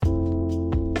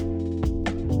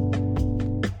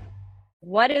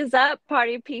What is up,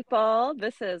 party people?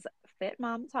 This is Fit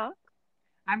Mom Talk,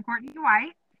 I'm Courtney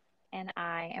White. and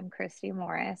I am Kristi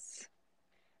Morris.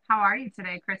 How are you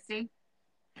today, Kristi?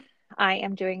 I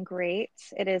am doing great.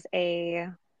 It is a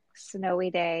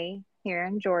snowy day here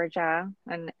in Georgia,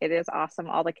 and it is awesome.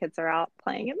 All the kids are out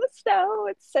playing in the snow.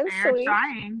 It's so They're sweet.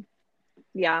 trying.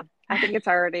 Yeah, I think it's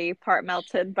already part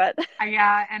melted, but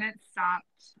Yeah, and it stopped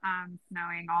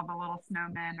snowing. All the little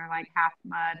snowmen are like half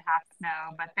mud, half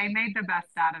snow, but they made the best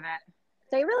out of it.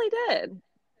 they really did.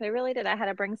 They really did. I had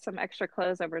to bring some extra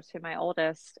clothes over to my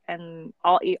oldest, and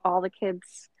all the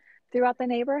kids throughout the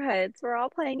neighborhoods were all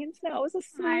playing in snow. It was the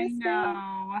I sweetest thing.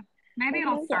 know. Maybe It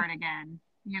it'll was a start again.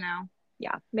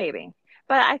 Yeah, maybe.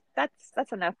 But I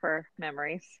that's enough for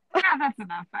memories. Yeah, that's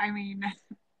enough. I mean,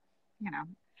 you know,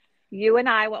 You and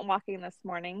I went walking this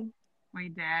morning. we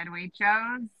did. We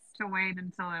chose to wait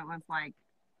until it was like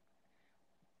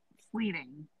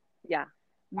sleeting, Yeah.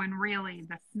 when really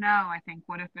the snow, I think,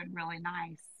 would have been really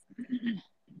nice to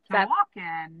That walk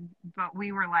in, but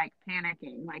we were like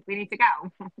panicking, like we need to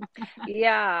go.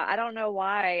 yeah, I don't know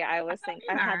why I don't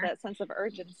I had either. that sense of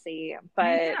urgency, Me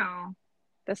but too.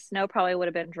 the snow probably would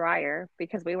have been drier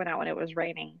because we went out when it was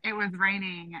raining. It was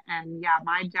raining, and yeah,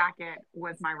 my jacket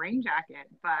was my rain jacket,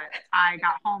 but I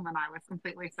got home and I was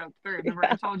completely soaked through. Remember,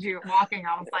 I Yeah. told you walking,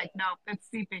 I was like, nope, it's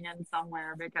seeping in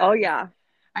somewhere Oh because yeah.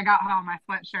 I got home, my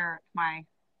sweatshirt, my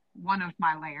one of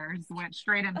my layers went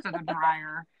straight into the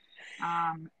dryer.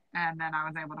 And then I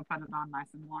was able to put it on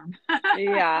nice and warm.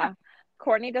 Yeah.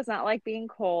 Courtney does not like being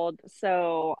cold,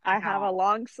 so I I have a don't.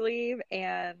 long sleeve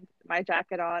and my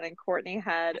jacket on, and Courtney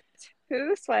had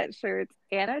two sweatshirts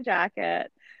and a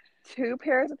jacket, two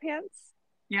pairs of pants.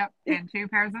 Yep, and two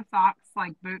pairs of socks,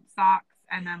 like boot socks,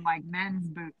 and then like men's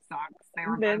boot socks. They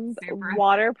were both Men's super.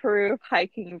 waterproof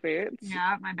hiking boots.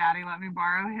 Yeah, my daddy let me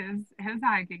borrow his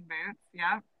hiking boots.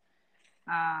 Yep.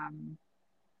 Um,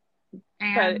 But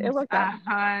and it worked a out.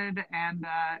 hood and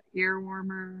a ear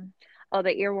warmer. Oh,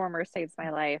 the ear warmer saves my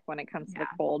life when it comes to the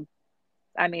Yeah, cold.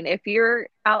 I mean, if you're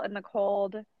out in the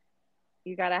cold,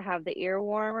 you got to have the ear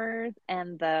warmers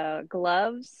and the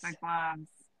gloves. the gloves.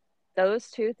 Those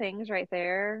two things right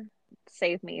there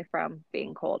save me from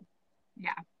being cold.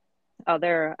 Yeah, Oh,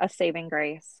 they're a saving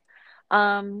grace.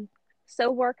 Um,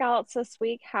 so workouts this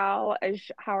week, how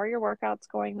are your workouts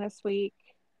going this week?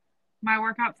 my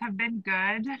workouts have been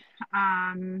good.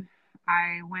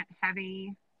 I went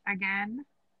heavy again.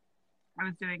 I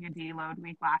was doing a deload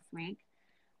week last week.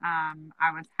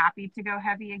 I was happy to go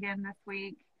heavy again this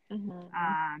week. Hmm.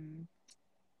 Um,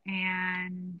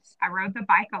 and I rode the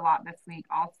bike a lot this week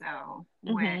also,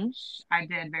 Hmm. which I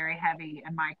did very heavy,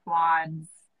 and my quads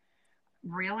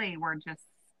really were just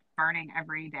burning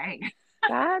every day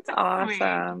That's this week,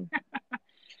 awesome.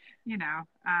 you know.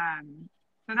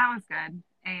 So that was good.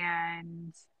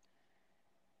 And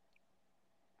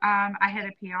I hit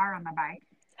a PR on the bike.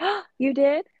 You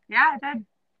did? Yeah, I did.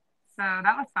 So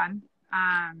that was fun.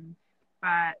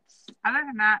 But other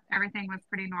than that, everything was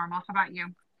pretty normal. How about you?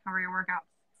 How were your workouts?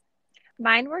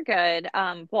 Mine were good.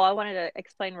 Well, I wanted to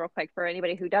explain real quick for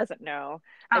anybody who doesn't know,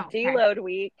 a Oh, okay. deload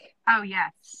week. Oh,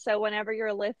 yes. So whenever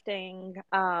you're lifting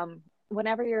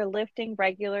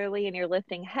regularly and you're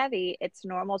lifting heavy, it's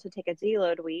normal to take a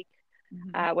deload week,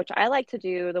 Hmm. which I like to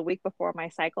do the week before my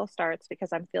cycle starts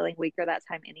because I'm feeling weaker that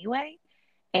time anyway.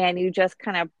 And you just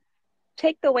kind of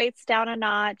take the weights down a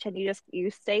notch, and you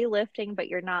stay lifting, but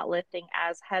you're not lifting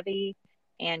as heavy,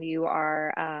 and you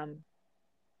are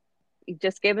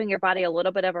just giving your body a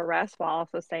little bit of a rest while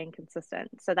also staying consistent.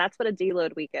 So that's what a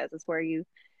deload week is where you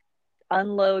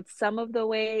unload some of the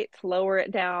weight, lower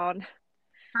it down.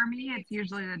 For me, it's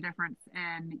usually the difference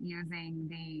in using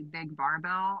the big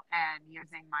barbell and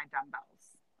using my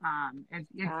dumbbells. It's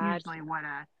Gotcha. usually what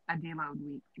a deload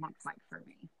week looks like for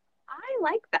me. I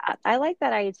like that. I like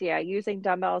that idea, using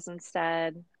dumbbells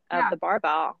instead of Yeah. the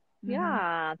barbell. Hmm.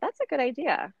 Yeah, that's a good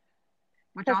idea.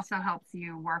 Which Because, also helps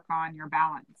you work on your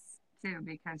balance too,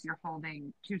 because you're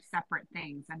holding two separate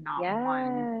things and not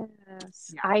one.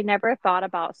 yes, Yeah. I never thought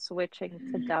about switching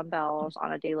to dumbbells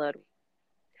on a deload.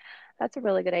 That's a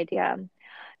really good idea.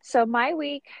 So my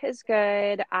week is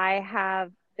good. I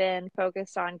have been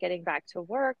focused on getting back to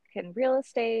work in real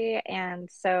estate, and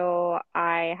so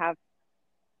I have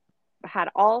had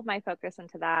all of my focus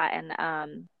into that.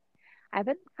 And I've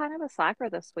been kind of a slacker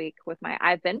this week with my.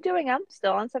 I've been doing them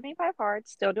still on 75 hard,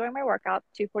 still doing my workout,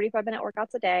 two 45-minute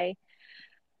workouts a day,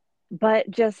 but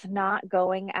just not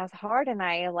going as hard. And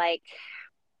I like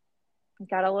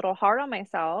got a little hard on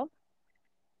myself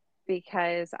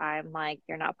because I'm like,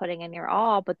 you're not putting in your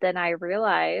all. But then I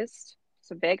realized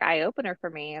it's a big eye opener for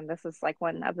me. And this is like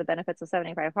one of the benefits of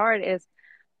 75 hard is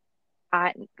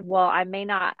I well, I may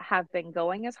not have been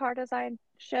going as hard as I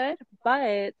should,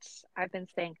 but I've been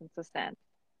staying consistent.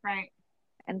 Right.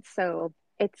 And so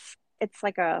it's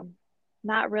like a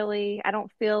not really, I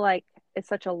don't feel like it's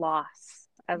such a loss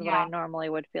as what I Yeah. normally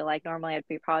would feel like. Normally I'd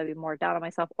be probably be more down on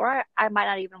myself, or I might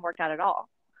not even work out at all.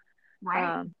 Right.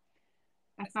 Um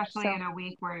Especially in so a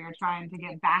week where you're trying to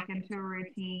get back into a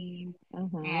routine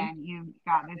mhm. and you've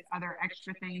got this other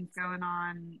extra things going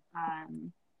on,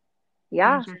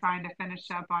 Yeah, things you're trying to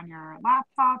finish up on your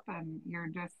laptop, and you're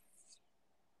just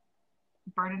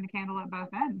burning the candle at both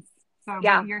ends. So, but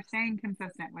yeah, you're staying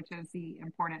consistent, which is the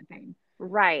important thing.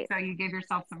 right, So you give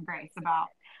yourself some grace about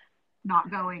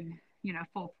not going,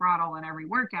 full throttle in every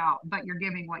workout, but you're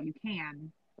giving what you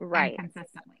can and right.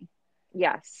 consistently.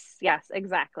 Yes, yes,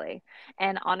 exactly.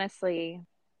 And honestly,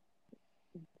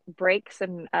 breaks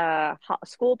and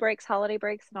school breaks, holiday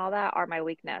breaks, and all that are my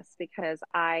weakness because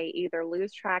I either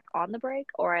lose track on the break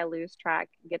or I lose track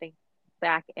getting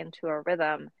back into a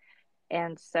rhythm.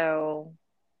 And so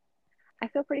I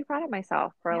feel pretty proud of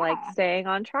myself for like Yeah. staying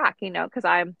on track, because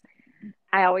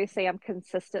I always say I'm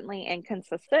consistently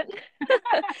inconsistent.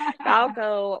 I'll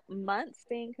go months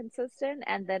being consistent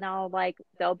and then I'll like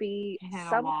there'll be Hit a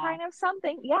some wall. kind of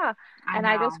something. Yeah. I And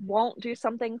I just know. won't do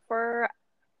something for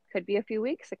could be a few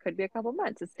weeks, it could be a couple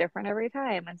months. It's different every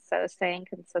time. And so staying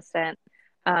consistent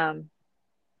um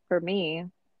for me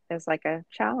is like a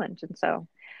challenge. And so,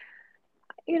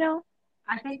 you know,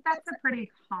 I think that's a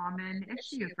pretty common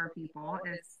issue for people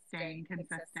is staying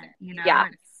consistent. yeah.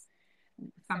 It's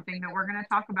something that we're going to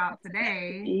talk about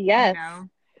today. Yes.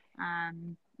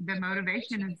 The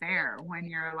motivation is there when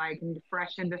you're like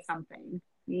fresh into something.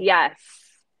 Yes.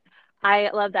 I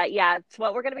love that. Yeah. So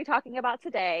what we're going to be talking about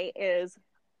today is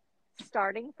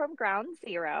starting from ground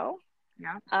zero,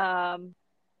 Yeah. um,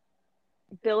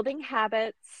 building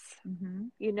habits. Mm-hmm.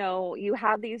 You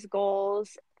have these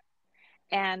goals,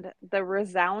 and the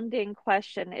resounding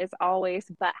question is always,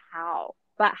 but how?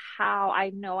 But how? I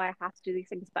know I have to do these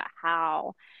things, but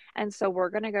how? And so we're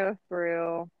going to go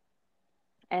through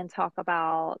and talk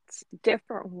about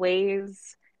different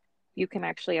ways you can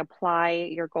actually apply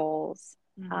your goals.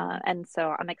 Mm-hmm. And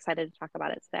so I'm excited to talk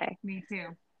about it today. Me too.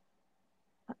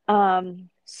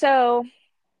 So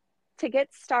to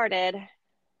get started,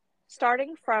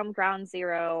 starting from ground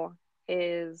zero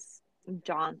is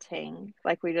daunting.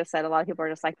 Like we just said, a lot of people are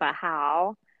just like, but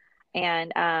how?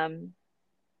 And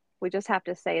we just have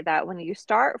to say that when you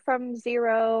start from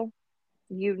zero,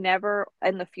 you never,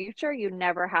 in the future, you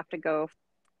never have to go,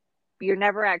 you're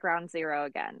never at ground zero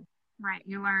again. Right.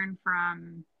 You learn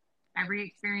from every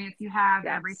experience you have,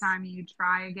 every Yes. time you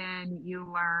try again,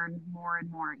 you learn more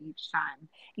and more each time.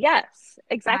 Yes, And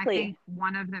I exactly. think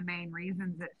one of the main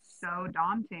reasons it's so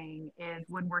daunting is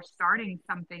when we're starting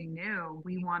something new,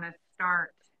 we want to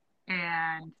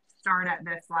and start at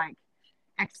this like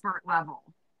expert level.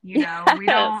 We don't,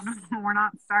 Yes. we're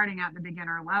not starting at the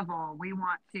beginner level. We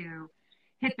want to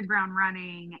hit the ground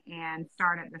running and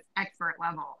start at this expert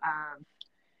level of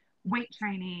weight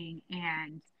training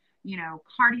and,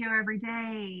 cardio every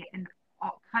day and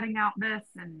cutting out this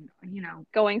and,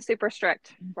 Going super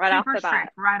strict right off super the bat.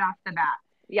 strict right off the bat.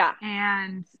 Yeah.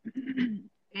 And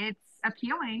it's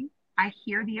appealing. I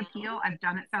hear the Mhm. appeal. I've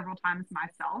done it several times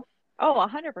myself. Oh,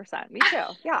 100%. Me too.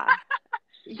 Yeah.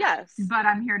 Yes. But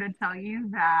I'm here to tell you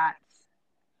that,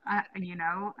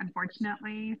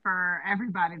 unfortunately for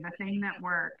everybody, the thing that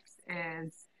works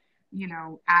is,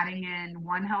 adding in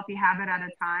one healthy habit at a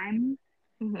time.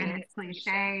 And Hmm. it's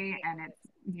cliche and it's,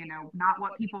 not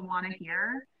what people want to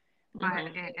hear, but Hmm.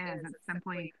 it is. It's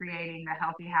simply creating the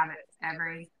healthy habits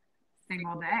every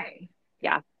single day.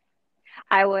 Yeah.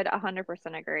 I would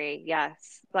 100% agree.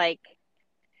 Yes. Like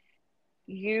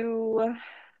you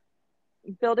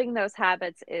building those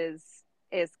habits is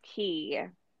key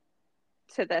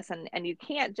to this, and you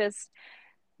can't just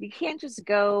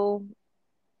go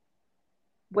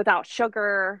without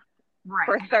sugar Right.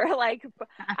 for they're like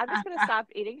I'm just going to stop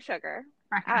eating sugar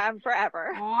Right.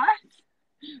 forever. What?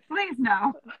 Please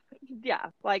no. Yeah,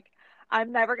 like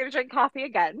I'm never going to drink coffee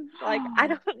again. Like I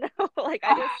don't know. Like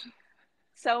I just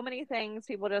so many things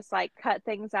people just like cut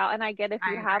things out, and I get if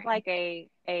I you have agree. like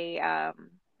a A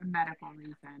medical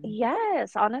reason.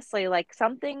 yes, honestly, like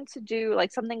something to do,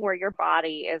 like something where your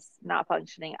body is not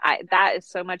functioning. That is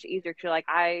so much easier because you're like,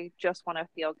 I just want to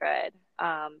feel good.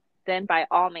 Then by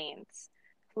all means,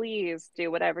 please do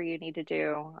whatever you need to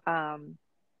do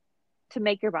to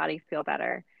make your body feel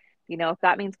better. If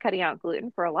that means cutting out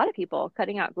gluten for a lot of people,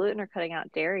 cutting out gluten or cutting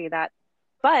out dairy,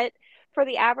 but for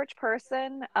the average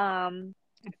person,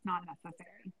 It's not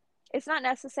necessary. it's not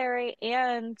necessary.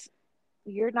 And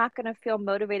you're not going to feel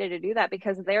motivated to do that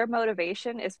because their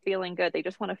motivation is feeling good. They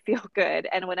just want to feel good.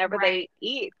 And whenever Right. they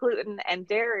eat gluten and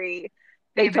dairy,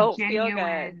 They they have don't feel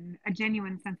good. a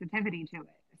genuine sensitivity to it.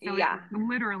 So it Yeah,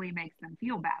 literally makes them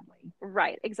feel badly.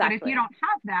 right. But if you Exactly. don't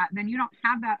have that, then you don't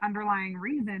have that underlying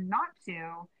reason not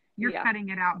to. You're Yeah, cutting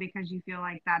it out because you feel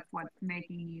like that's what's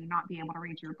making you not be able to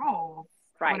reach your goals,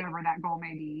 right. whatever that goal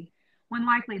may be, when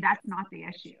likely that's not the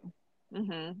issue.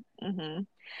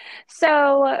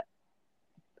 So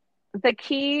the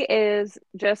key is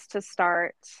just to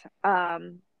start.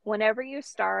 Whenever you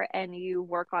start and you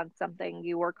work on something,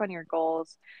 you work on your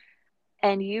goals,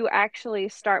 and you actually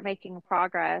start making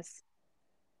progress,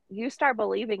 you start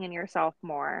believing in yourself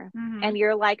more. Mm-hmm. And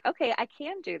you're like, okay, I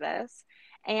can do this.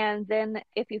 And then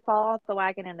if you fall off the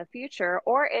wagon in the future,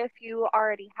 or if you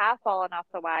already have fallen off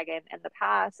the wagon in the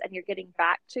past and you're getting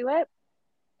back to it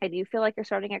and you feel like you're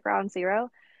starting at ground zero,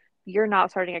 you're not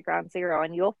starting at ground zero.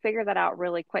 And you'll figure that out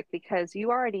really quick because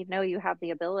you already know you have the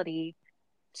ability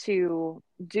to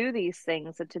do these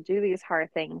things and to do these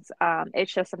hard things.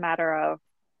 It's just a matter of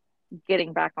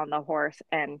getting back on the horse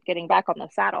and getting back on the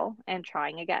saddle and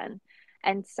trying again.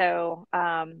 And so,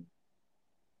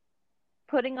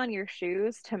 putting on your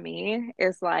shoes to me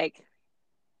is like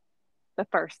the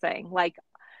first thing. Like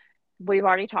we've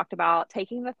already talked about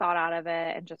taking the thought out of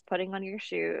it and just putting on your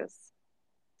shoes,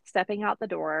 stepping out the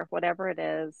door, whatever it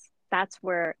is, that's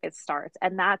where it starts.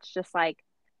 And that's just like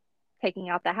taking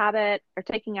out the habit or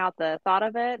taking out the thought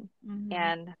of it Mm-hmm.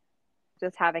 and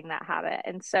just having that habit.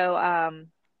 And so,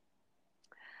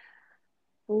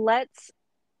 let's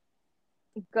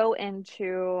go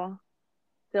into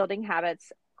building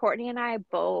habits. Courtney and I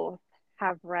both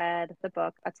have read the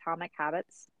book Atomic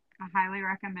Habits. I highly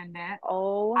recommend it.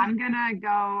 Oh, I'm gonna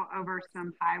go over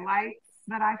some highlights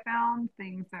that I found,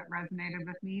 things that resonated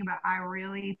with me, but I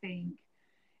really think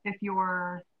if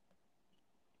you're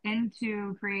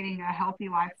into creating a healthy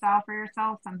lifestyle for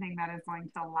yourself, something that is going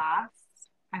to last,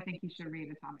 I think you should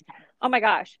read Atomic Habits. oh my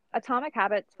gosh. Atomic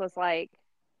Habits was like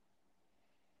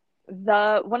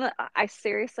the one of, I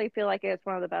seriously feel like it's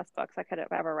one of the best books I could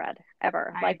have ever read,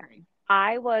 ever. I Like agree.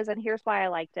 I was, and here's why I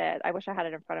liked it. I wish I had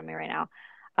it in front of me right now.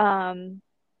 Um,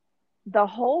 the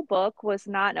whole book was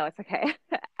not, no, it's okay.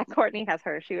 Courtney has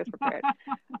hers. She was prepared.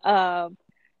 Um,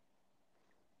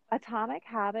 Atomic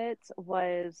Habits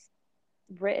was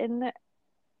written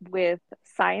with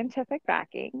scientific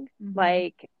backing. Mm-hmm.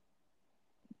 Like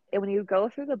when you go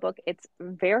through the book, it's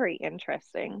very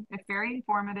interesting. It's very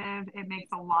informative. It makes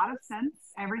a lot of sense.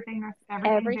 Everything James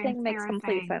Everything makes Clear is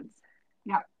complete saying. sense.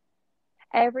 Yep.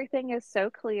 Everything is so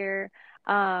clear,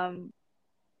 um,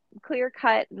 clear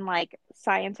cut and like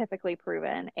scientifically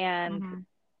proven. And Mm-hmm.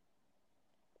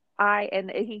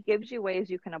 and he gives you ways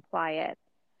you can apply it.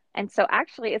 And so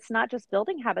actually it's not just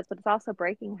building habits, but it's also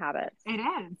breaking habits. It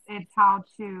is. It's how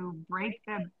to break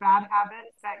the bad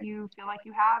habits that you feel like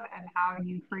you have and how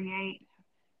you create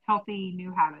healthy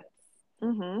new habits.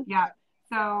 Mm-hmm. Yeah.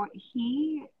 So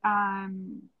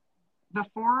the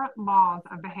four laws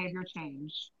of behavior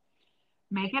change: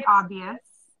 make it obvious,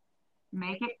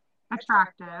 make it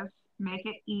attractive, make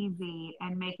it easy,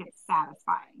 and make it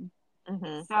satisfying.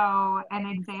 Mm-hmm. So, an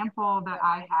example that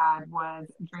I had was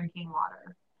drinking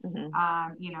water.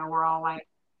 Mm-hmm. We're all like,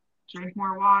 drink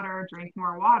more water, drink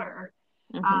more water.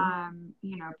 Mm-hmm.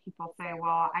 People say,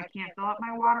 well, I can't fill up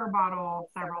my water bottle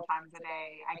several times a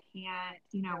day. I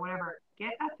can't, whatever.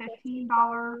 Get a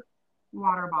 $15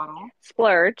 water bottle,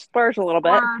 Splurge a little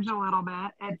bit. splurge a little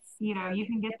bit. You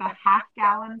can get the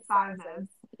half-gallon sizes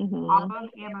off Mm-hmm. of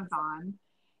Amazon,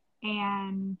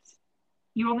 and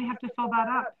you only have to fill that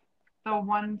up the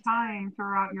one time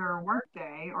throughout your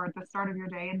workday or at the start of your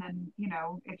day. And then,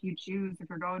 if you choose, if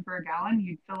you're going for a gallon,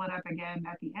 you'd fill it up again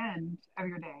at the end of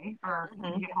your day or when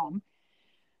you Mm-hmm. get home.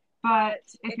 But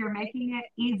if you're making it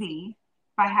easy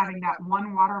by having that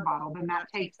one water bottle, then that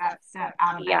takes that step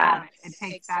out of the Yeah. habit. It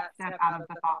takes that step out of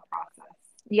the thought process.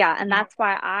 Yeah. And You know, that's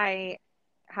why I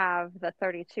have the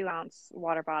 32-ounce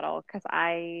water bottle because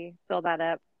I fill that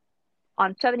up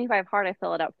on 75 hard. I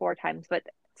fill it up 4 times, but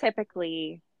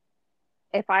typically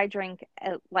if I drink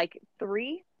like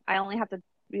three, I only have to,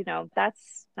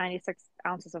 that's 96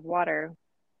 ounces of water.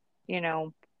 You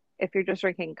know, if you're just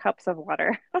drinking cups of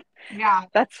water, yeah,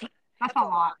 that's, that's a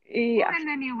lot. yeah, And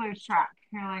then you lose track.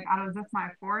 You're like, oh, is this my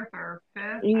fourth or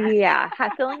fifth? yeah.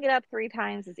 Filling it up 3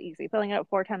 times is easy. Filling it up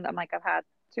 4 times, I'm like, I've had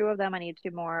two of them. I need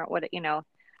two more.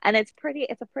 And it's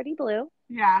a pretty blue.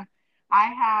 Yeah. I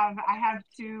have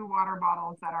two water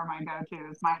bottles that are my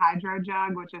go-tos. My hydro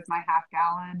jug, which is my half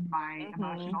gallon, my Hmm.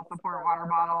 emotional support water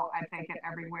bottle. I take it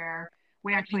everywhere.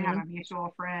 We actually have Hmm. a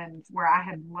mutual friend where I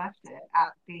had left it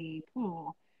at the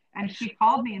pool and and she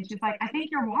called me and she's like, I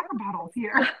think your water bottle's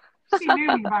here. She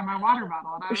knew me by my water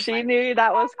bottle. And I was She like, knew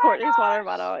that oh was my Courtney's water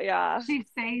gosh. bottle. Yeah. She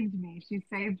saved me. She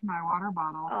saved my water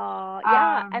bottle. Oh,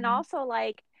 yeah. And Um, also,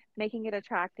 like, making it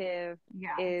attractive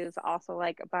yes. is also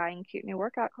like buying cute new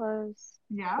workout clothes.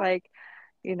 Yeah. Like,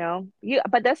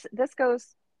 but this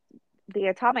goes, the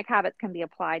atomic habits can be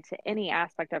applied to any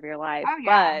aspect of your life, Oh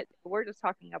yeah. but we're just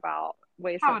talking about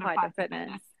ways to How it apply to applies to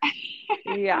fitness. fitness.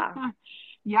 Yeah.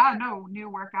 Yeah, no, new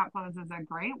workout clothes is a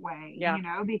great way,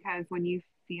 Yeah. because when you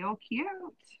feel cute,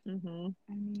 Hmm.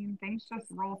 I mean, things just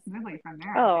roll smoothly from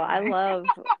there, I Oh, feel like.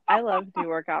 I love new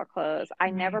workout clothes. I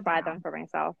Me never buy them too. for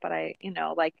myself, but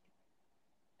like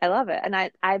I love it. And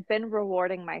I've been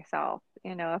rewarding myself.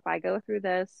 If I go through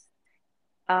this,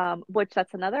 which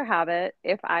that's another habit.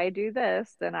 If I do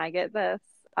this, then I get this.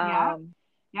 Yeah. Um,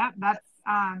 Yep. That's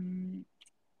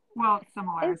well, it's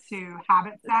similar it's to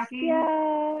habit stacking.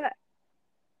 yeah.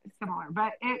 Similar,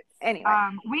 but it's Anyway,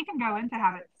 we can go into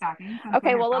habit stacking since we okay.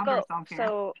 have Well, we'll found go. ourselves here.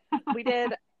 So we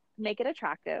did make it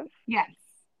attractive, Yes.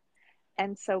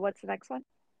 and so what's the next one?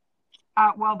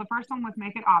 Well, the first one was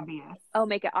make it obvious. Oh,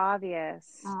 make it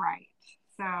obvious. Right.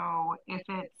 So if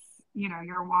it's,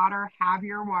 your water, have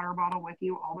your water bottle with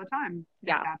you all the time, if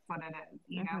Yeah. that's what it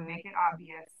is. Hmm. Make it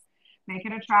obvious, make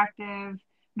it attractive,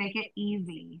 make it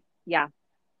easy. Yeah.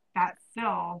 That's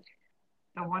still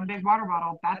the one big water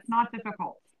bottle. That's not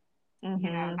difficult. Hmm.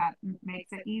 That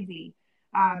makes it easy.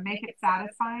 Make it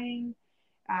satisfying.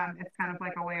 It's kind of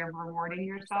like a way of rewarding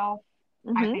yourself.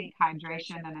 I Hmm. think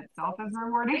hydration in itself is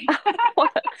rewarding.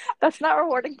 That's not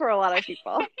rewarding for a lot of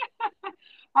people.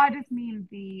 I just mean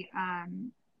the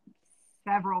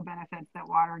several benefits that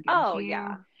water gives Oh, you.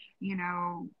 yeah. You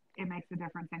know, it makes a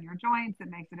difference in your joints, it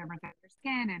makes a difference in your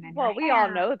skin and in your Well, we all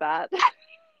hair. know that.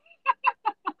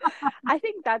 I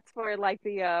think that's where like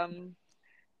the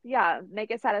yeah,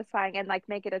 make it satisfying and like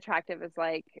make it attractive is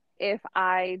like if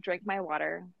I drink my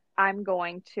water, I'm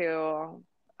going to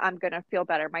feel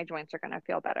better. My joints are going to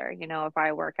feel better. If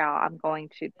I work out,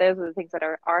 those are the things that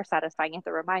are satisfying. You have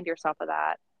to remind yourself of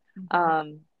that. Mm-hmm.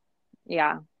 Um,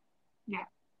 yeah, Yeah.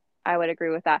 I would agree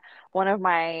with that. One of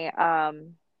my, well,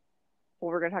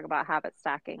 we're going to talk about habit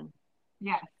stacking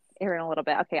Yes. here in a little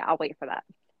bit. Okay, I'll wait for that.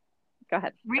 Go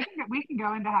ahead. We can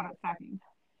go into habit stacking.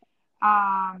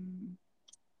 Um,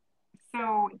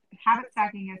 so habit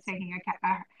stacking is taking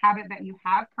a habit that you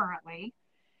have currently,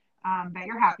 that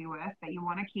you're happy with, that you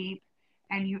want to keep,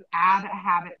 and you add a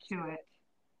habit to it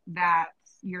that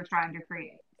you're trying to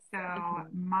create. So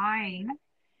Hmm. mine,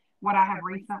 what I have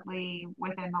recently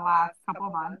within the last couple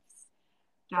of months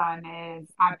done is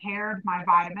I paired my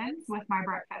vitamins with my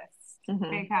breakfast Hmm.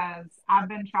 because I've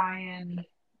been trying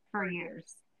for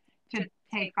years to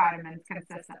take vitamins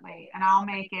consistently, and I'll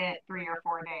make it 3 or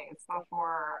 4 days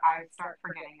before I start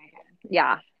forgetting again.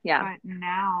 Yeah, yeah. But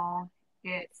now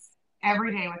it's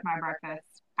every day with my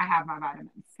breakfast, I have my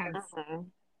vitamins because Hmm.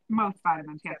 most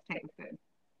vitamins you have to take with food.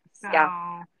 So Yeah,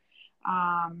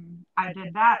 I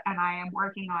did that, and I am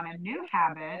working on a new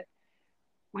habit,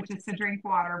 which is to drink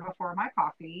water before my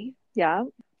coffee yeah, so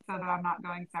that I'm not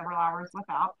going several hours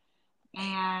without.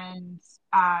 And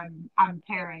I'm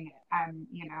pairing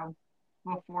it.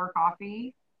 Before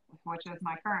coffee, which is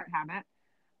my current habit,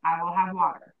 I will have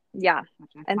water, yeah.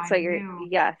 which is And my so new.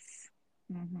 yes.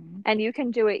 Hmm. And you can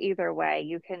do it either way.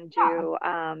 You can Yeah, do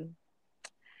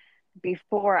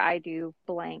before I do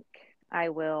blank, I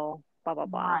will blah blah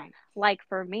blah. right. Like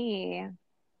for me,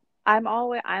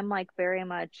 I'm like very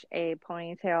much a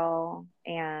ponytail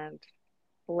and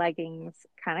leggings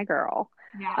kind of girl.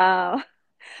 Yeah, Uh,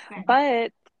 same.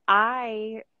 but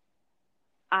I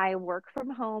I work from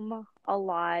home a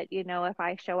lot. If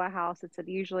I show a house, it's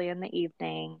usually in the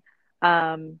evening.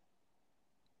 Um,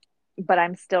 but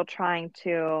I'm still trying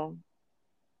to,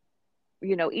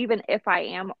 even if I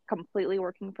am completely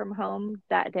working from home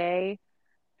that day,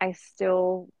 I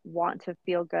still want to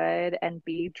feel good and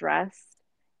be dressed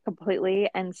completely.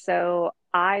 And so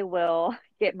I will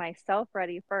get myself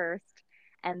ready first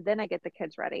and then I get the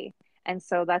kids ready. And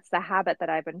so that's the habit that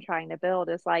I've been trying to build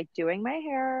is like doing my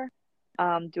hair,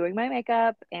 doing my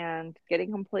makeup and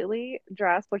getting completely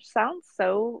dressed, which sounds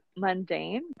so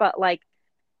mundane, but like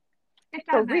It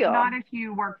for doesn't, not real. if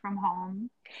you work from home.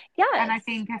 And I Yes.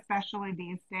 think, especially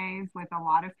these days, with a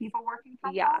lot of people working from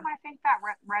home, Yeah. I think that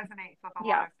resonates with a lot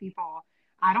Yeah. of people.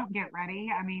 I don't get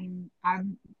ready. I mean,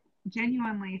 I'm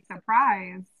genuinely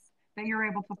surprised that you're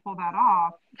able to pull that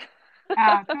off.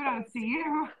 Kudos to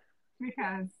you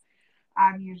because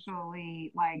I'm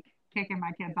usually like kicking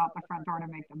my kids out the front door to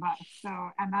make the bus. So,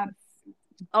 and that's,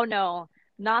 Oh no,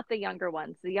 not the younger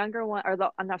ones. The younger one, or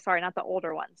I'm not sorry, not the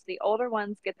older ones. The older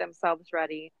ones get themselves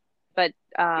ready. but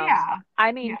Yeah.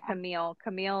 I mean Yeah. Camille.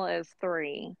 Camille is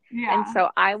 3. And Yeah. so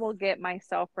I will get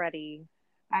myself ready.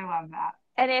 I love that.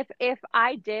 And if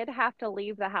I did have to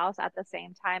leave the house at the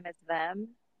same time as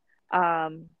them,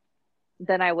 um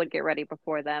then I would get ready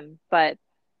before them. But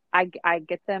I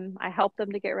get them, I help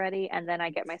them to get ready, and then I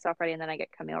get myself ready, and then I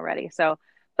get Camille ready. So,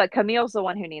 but Camille's the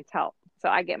one who needs help. So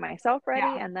I get myself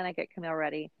ready, Yeah. and then I get Camille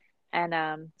ready. And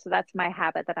so that's my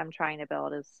habit that I'm trying to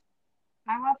build is,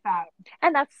 I love that.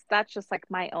 and that's just like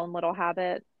my own little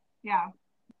habit, Yeah.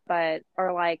 but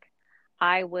or like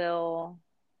I will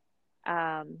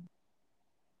um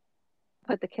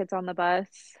put the kids on the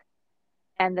bus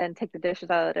and then take the dishes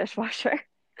out of the dishwasher.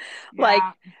 Like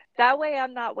Yeah. that way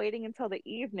I'm not waiting until the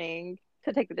evening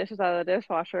to take the dishes out of the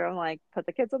dishwasher. I'm like, put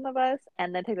the kids on the bus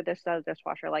and then take the dishes out of the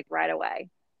dishwasher like right away.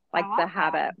 I Like the love that.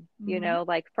 habit, Hmm.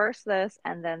 like first this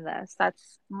and then this.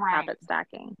 That's Right. habit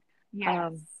stacking. Yes.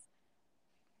 Um,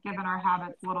 Giving our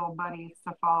habits little buddies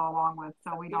to follow along with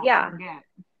so we don't yeah, forget.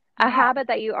 a Yeah. habit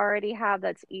that you already have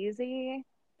that's easy,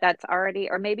 that's already,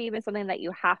 or maybe even something that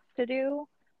you have to do,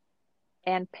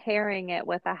 and pairing it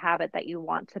with a habit that you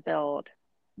want to build.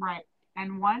 Right.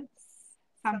 And once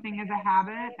something is a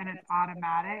habit and it's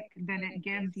automatic, then it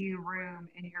gives you room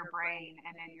in your brain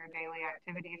and in your daily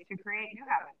activities to create new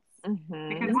habits.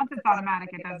 Because Hmm. once it's automatic,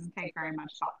 it doesn't take very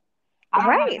much thought. I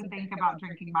don't have Right. to think about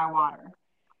drinking my water.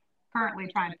 Currently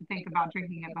trying to think about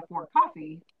drinking it before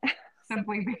coffee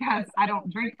simply because I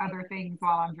don't drink other things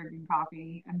while I'm drinking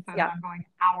coffee. And so then Yeah. I'm going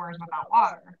hours without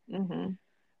water. Hmm.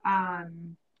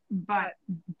 But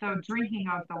the drinking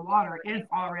of the water is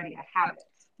already a habit.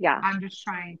 Yeah. I'm just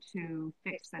trying to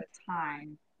fix the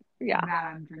time Yeah. that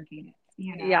I'm drinking it.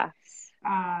 Yes.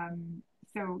 Um,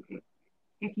 so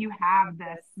if you have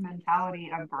this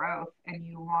mentality of growth and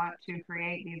you want to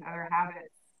create these other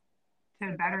habits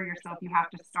to better yourself, you have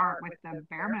to start with the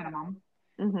bare minimum,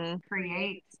 Hmm.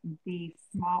 create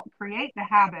create the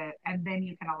habit, and then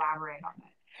you can elaborate on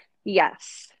it,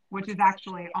 Yes. which is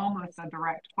actually almost a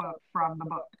direct quote from the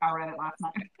book. I read it last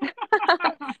night.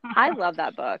 I love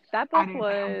that book. That I book do too.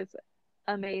 was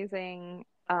amazing.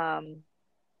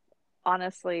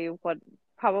 Honestly, what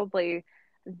probably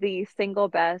the single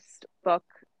best book,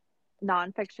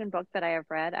 nonfiction book that I have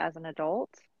read as an adult.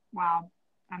 Wow.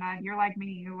 And you're like me,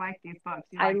 you like these books,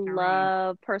 you I like to read.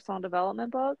 love personal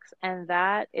development books, and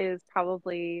that is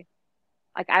probably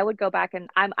like I would go back and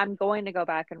I'm going to go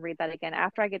back and read that again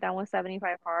after I get done with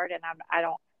 75 Hard, and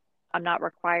I'm not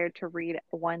required to read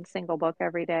one single book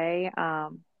every day.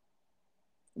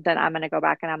 Then I'm going to go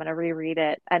back and I'm going to reread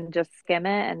it and just skim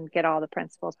it and get all the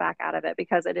principles back out of it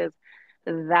because it is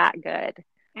that good.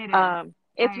 It is.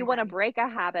 If I you want to agree. break a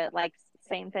habit, like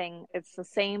same thing, it's the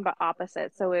same but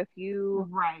opposite. So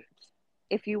Right.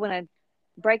 if you want to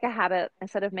break a habit,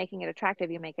 instead of making it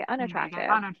attractive, you make it You make it unattractive.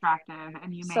 unattractive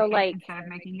and you So make it, like, instead of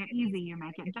making it easy, you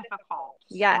make it difficult.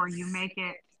 Or you yes, make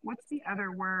it, what's the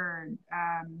other word?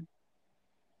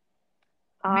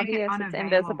 Make it obvious, it's invisible.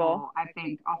 unavailable, I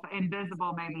think. Also,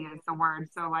 invisible maybe is the word.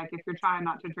 So, like, if you're trying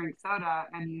not to drink soda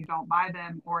and you don't buy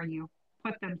them or you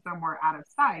put them somewhere out of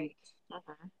sight,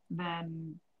 Mhm.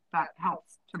 then that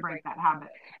helps to break that habit.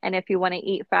 And if you want to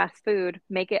eat fast food,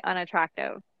 make it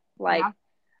unattractive. Like, Yeah,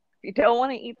 if you don't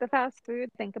want to eat the fast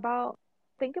food, think about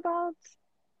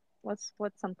what's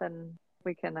something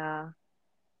we can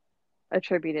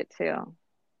attribute it to.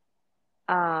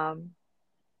 Um,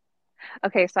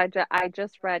 okay, so I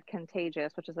just read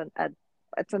Contagious, which is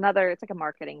it's like a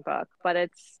marketing book, but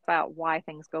it's about why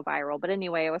things go viral. But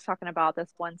anyway, I was talking about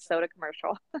this one soda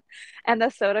commercial, and the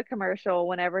soda commercial,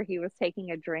 whenever he was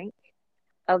taking a drink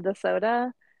of the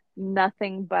soda,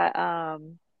 nothing but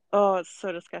oh, it's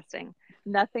so disgusting.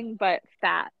 Nothing but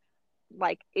fat,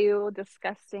 like ew,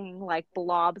 disgusting, like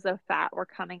blobs of fat were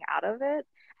coming out of it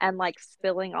and like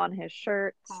spilling on his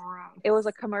shirts. It was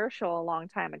a gross. commercial a long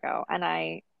time ago, and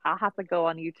I'll have to go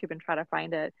on YouTube and try to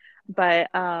find it. But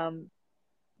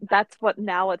that's what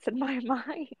now it's in my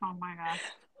mind Oh my gosh.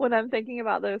 when I'm thinking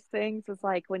about those things. Is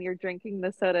like when you're drinking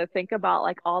the soda, think about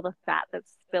like all the fat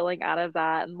that's spilling out of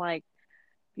that, and like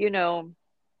you know,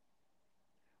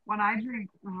 When I drink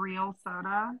real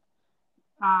soda,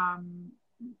 um,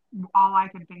 all I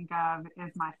can think of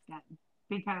is my skin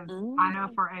because I know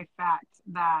mm, for a fact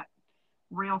that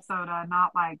real soda,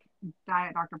 not like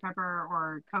Diet Dr. Pepper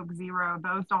or Coke Zero,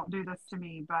 those don't do this to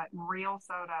me, but real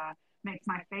soda makes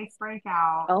my face break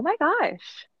out. oh my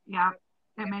gosh. Yep,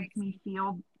 it makes me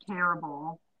feel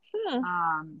terrible. Hmm.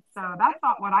 So that's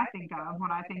not what I think of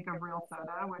when I think of real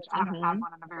soda, which I haven't had Hmm.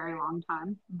 one in a very long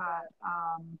time. But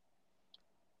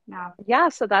yeah, Yeah,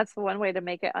 so that's one way to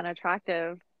make it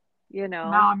unattractive. you Now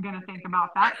know? I'm gonna think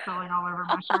about that spilling all over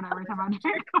my shirt every time I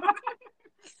drink.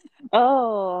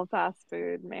 Oh, fast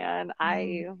food, man.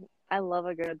 Mm. I love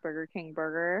a good Burger King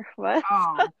burger. What?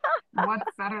 Oh, what's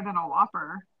better than a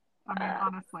Whopper? I mean,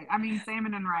 honestly, I mean,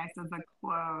 salmon and rice is a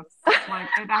close. Like,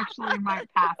 it actually might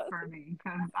pass for me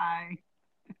because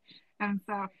and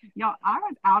so, y'all, I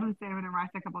was out of salmon and rice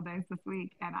a couple days this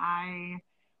week, and I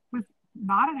was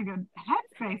not in a good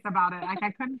headspace about it. Like, I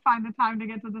couldn't find the time to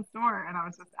get to the store, and I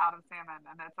was just out of salmon,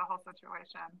 and it's a whole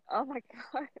situation. Oh my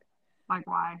God. Like,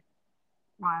 why?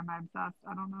 Why am I obsessed?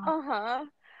 I don't know. Uh-huh.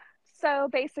 So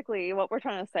basically, what we're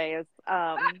trying to say is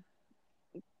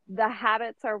the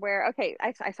habits are where, okay,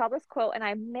 I saw this quote and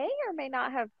I may or may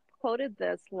not have quoted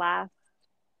this last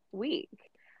week,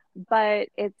 but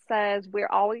it says we're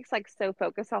always like so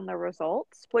focused on the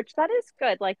results, which that is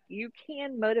good. Like you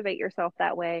can motivate yourself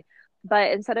that way,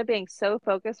 but instead of being so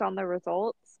focused on the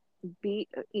results, be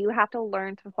you have to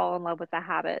learn to fall in love with the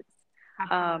habits. Um,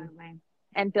 Absolutely.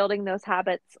 and building those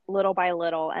habits little by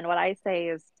little. And what I say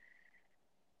is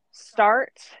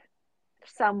start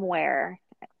somewhere,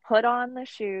 put on the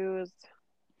shoes.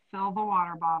 Fill the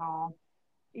water bottle.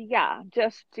 Yeah,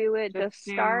 just do it. Just Just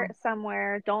do start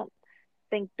somewhere. Don't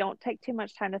take too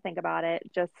much time to think about it.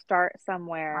 Just start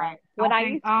somewhere. right. When Don't I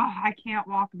think, used, oh, I can't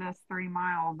walk this 3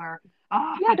 miles, or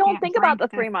oh, yeah, I don't can't think about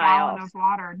drink the this three gallon of miles.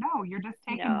 water. No, you're just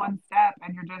taking No, one step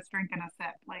and you're just drinking a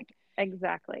sip. Like,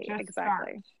 exactly, just start.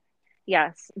 exactly.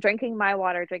 Yes, drinking my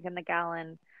water, drinking the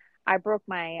gallon. I broke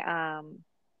my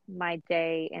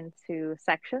day into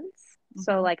sections.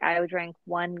 So Mm-hmm. like I would drink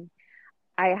one,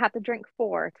 I have to drink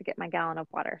four to get my gallon of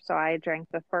water. So I drank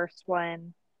the first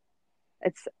one.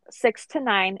 It's 6 to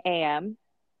 9 a.m.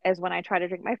 is when I try to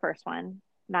drink my first one.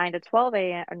 9 to 12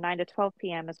 a.m. or 9 to 12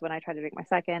 p.m. is when I try to drink my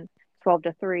second. 12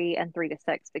 to 3 and 3 to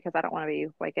 6 because I don't want to be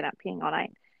waking up peeing all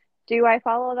night. Do I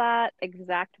follow that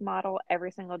exact model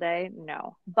every single day?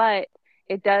 No. But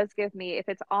it does give me, if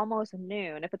it's almost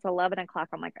noon, if it's 11 o'clock,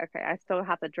 I'm like, okay, I still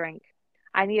have to drink.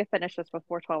 I need to finish this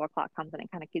before 12 o'clock comes and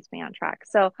it kind of keeps me on track.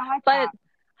 So, I like but that.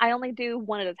 I only do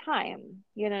one at a time.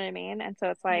 You know what I mean? And so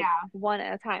it's like Yeah. one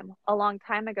at a time. A long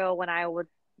time ago, when I would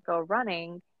go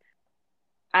running,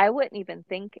 I wouldn't even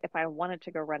think if I wanted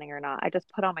to go running or not. I just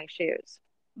put on my shoes.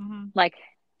 Mm-hmm. Like,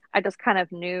 I just kind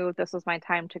of knew this was my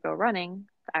time to go running.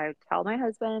 I would tell my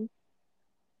husband,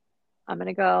 I'm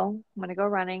gonna go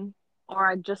running. Or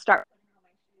I'd just start.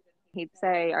 He'd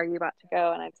say, "Are you about to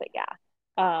go?" And I'd say, "Yeah."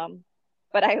 Um,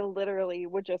 but I literally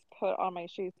would just put on my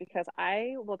shoes because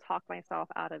I will talk myself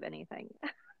out of anything.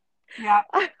 Yeah.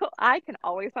 I can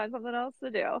always find something else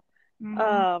to do.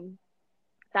 Mm-hmm.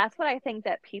 That's what I think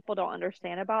that people don't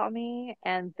understand about me,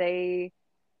 and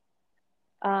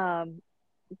um,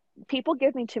 people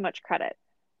give me too much credit.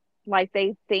 Like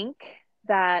they think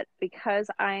that because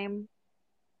I'm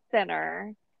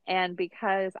thinner and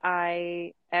because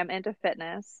I am into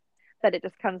fitness, that it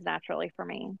just comes naturally for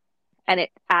me. And it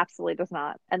absolutely does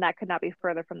not. And that could not be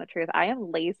further from the truth. I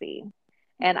am lazy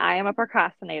and I am a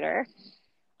procrastinator.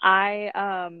 I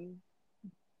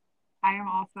I am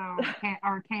also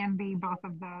can be both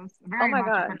of those. oh Very my much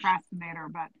a gosh. procrastinator,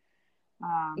 but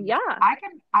Yeah. I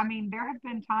can. I mean, there have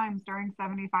been times during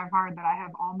 75 hard that I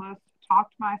have almost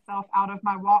talked myself out of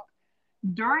my walk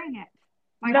during it.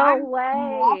 Like No way.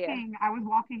 I was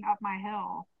walking up my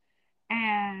hill,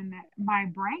 and my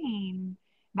brain,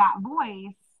 that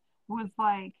voice was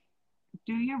like,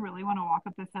 "Do you really want to walk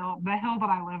up this hill? The hill that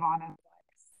I live on is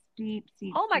steep,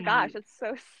 steep, Oh my gosh, steep. it's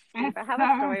so steep. It's I have a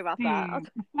so story about that.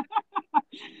 steep."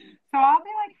 So I'll be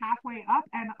like halfway up,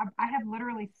 and I have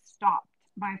literally stopped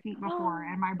my feet before,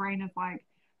 and my brain is like,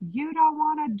 "You don't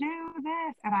want to do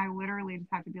this," and I literally just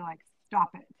have to be like,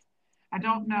 "Stop it." I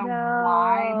don't know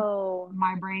why No.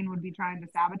 my brain would be trying to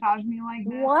sabotage me like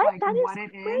this, What? like That what is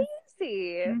it is.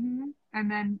 crazy.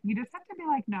 And then you just have to be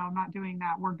like, "No, I'm not doing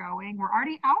that. We're going. We're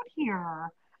already out here."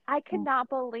 I could not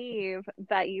believe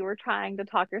that you were trying to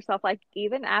talk yourself, like,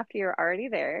 even after you're already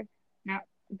there, Yep.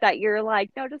 that you're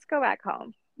like, no, just go back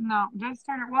home. No, just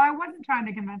turn it. Well, I wasn't trying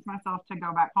to convince myself to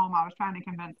go back home. I was trying to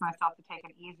convince myself to take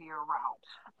an easier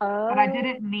route. That I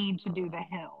didn't Oh, need to do the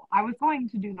hill. I was going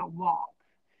to do the walk,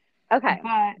 okay.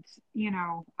 but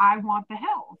I want the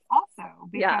hills also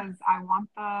Yeah. because I want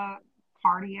the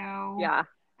cardio Yeah.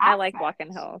 I like walking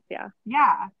aspect. hills. Yeah.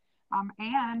 Yeah.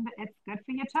 And it's good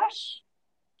for your tush.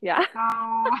 Yeah.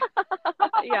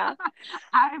 So Yeah.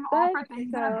 I'm all That's for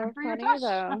things that are good so for your funny, tush.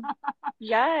 though.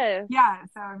 Yes. Yeah.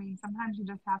 So, I mean, sometimes you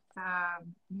just have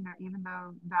to, even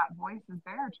though that voice is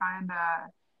there trying to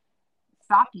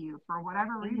stop you for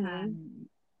whatever Hmm. reason,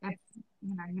 it's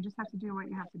you just have to do what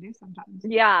you have to do sometimes.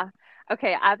 Yeah.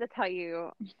 Okay, I have to tell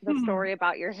you the story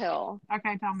about your hill.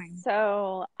 Okay, tell me.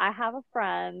 So I have a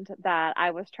friend that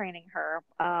I was training her.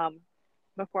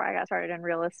 Before I got started in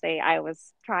real estate, I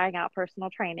was trying out personal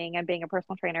training and being a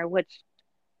personal trainer, which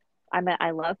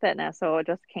I love fitness, so it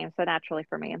just came so naturally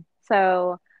for me.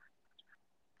 So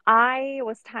I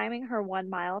was timing her 1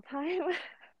 mile time,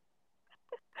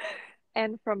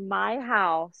 and from my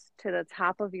house to the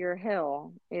top of your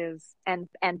hill is and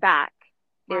back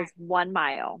Right. is 1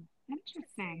 mile.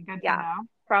 Interesting. Good to Yeah. know.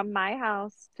 From my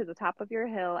house to the top of your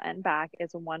hill and back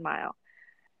is 1 mile.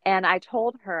 And I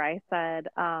told her, I said,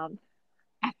 How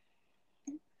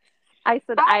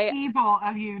evil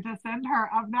of you to send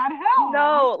her up that hill.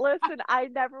 no, listen, I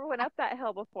never went up that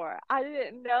hill before. I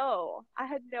didn't know. I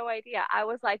had no idea. I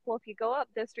was like, well, if you go up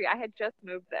this street, I had just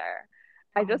moved there.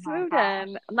 I Oh just my moved gosh.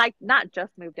 in, like not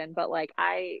just moved in, but like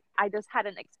I just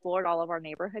hadn't explored all of our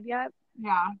neighborhood yet.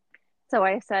 Yeah. So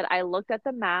I said I looked at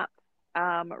the map,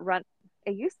 run I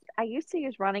used to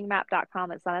use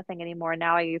runningnmap.com. It's not a thing anymore.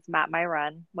 Now I use Map My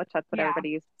Run, which that's what Yeah. everybody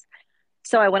uses.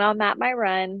 So I went on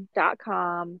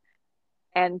mapmyrun.com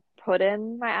and put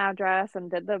in my address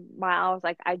and did the mile. I was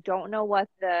like, I don't know what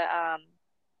the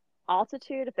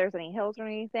altitude, if there's any hills or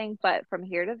anything, but from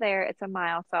here to there, it's a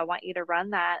mile. So I want you to run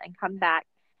that and come back,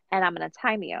 and I'm going to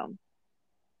time you.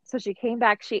 So she came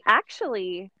back. She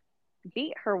actually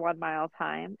beat her 1 mile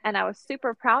time, and I was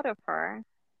super proud of her.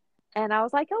 And I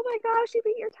was like, oh my gosh, you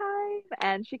beat your time.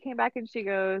 And she came back and she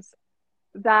goes,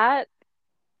 that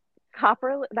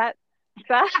that,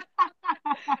 that,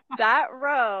 that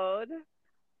road,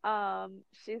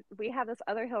 we have this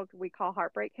other hill we call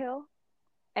Heartbreak Hill.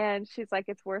 And she's like,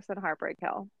 it's worse than Heartbreak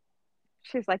Hill.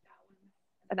 She's like,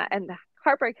 and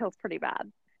Heartbreak Hill's pretty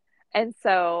bad. And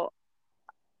so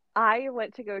I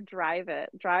went to go drive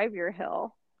your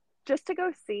hill just to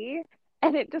go see.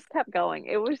 And it just kept going.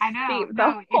 It was I know. steep the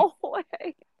No, it's whole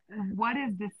way. what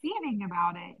is deceiving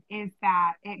about it is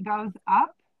that it goes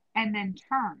up and then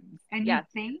turns. And you Yes,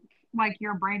 think like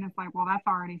your brain is like, well, that's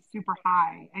already super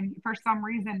high. And for some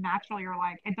reason, naturally, you're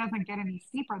like, it doesn't get any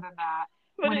steeper than that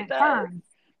but when it it does. turns.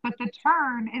 But the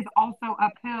turn is also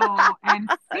uphill and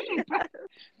steep. Yes.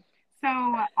 So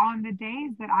on the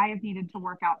days that I have needed to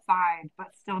work outside,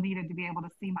 but still needed to be able to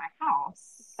see my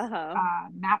house, Uh-huh.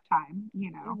 nap time,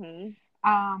 Hmm.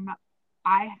 um,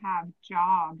 I have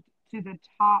jogged to the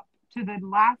top, to the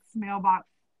last mailbox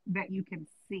that you can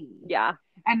see, Yeah.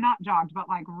 and not jogged, but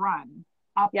like run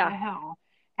up Yeah. the hill.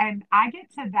 And I get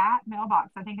to that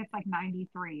mailbox, I think it's like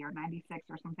 93 or 96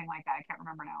 or something like that. I can't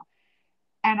remember now.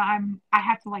 And I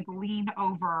have to like lean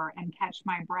over and catch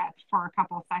my breath for a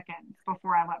couple seconds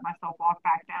before I let myself walk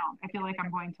back down. I feel like I'm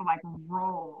going to like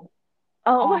roll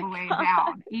Oh all my the way God.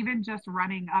 down, even just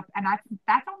running up. And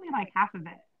that's only like half of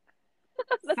it.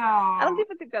 That's, I don't So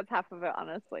even think that's half of it,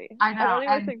 honestly. I I know. don't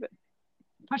even And think that.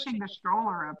 pushing the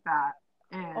stroller up that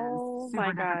is Oh my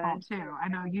super God. difficult too. I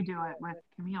know you do it with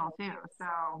Camille too. So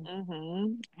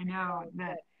Hmm. I know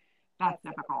that that's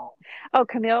difficult. Oh,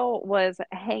 Camille was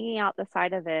hanging out the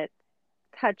side of it,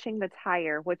 touching the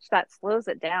tire, which that slows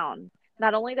it down.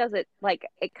 Not only does it like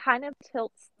it kind of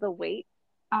tilts the weight,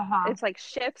 Uh huh. it's like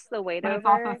shifts the weight But it's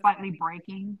also over. slightly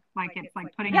braking. Like it's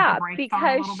like putting the Yeah, brakes on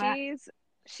a because little bit.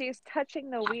 she's touching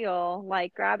the wheel,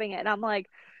 like grabbing it, and I'm like,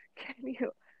 can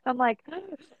you? I'm like,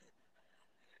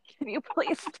 can you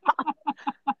please stop?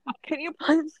 Can you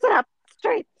please stop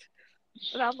straight?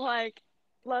 And I'm like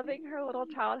loving her little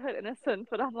childhood innocence,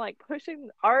 but I'm like pushing,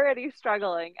 already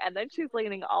struggling, and then she's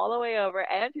leaning all the way over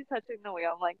and she's touching the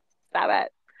wheel. I'm like, stop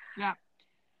it. Yeah.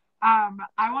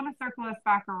 I want to circle us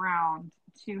back around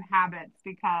to habits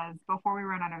because before we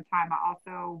run out of time, I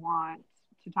also want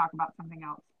to talk about something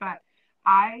else. But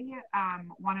I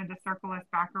wanted to circle us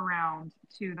back around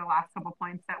to the last couple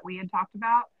points that we had talked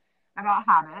about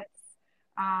habits.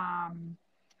 Um,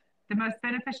 the most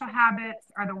beneficial habits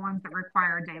are the ones that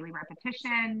require daily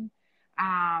repetition.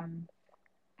 Um,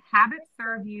 Habits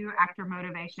serve you after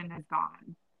motivation is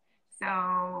gone.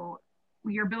 So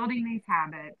you're building these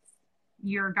habits.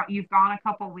 You've gone a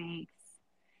couple weeks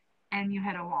and you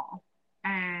hit a wall,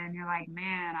 and you're like,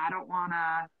 man, I don't want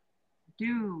to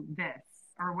do this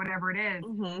or whatever it is,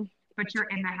 Hmm. but you're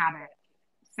in the habit.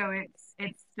 So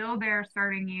it's still there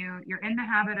serving you. You're in the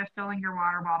habit of filling your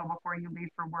water bottle before you leave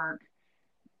for work.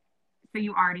 So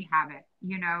you already have it,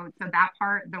 So that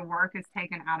part, the work is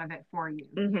taken out of it for you,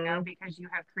 Hmm. because you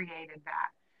have created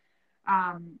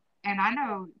that. And I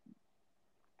know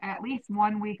at least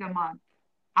 1 week a month,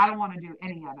 I don't want to do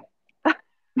any of it.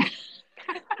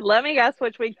 Let me guess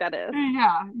which week that is.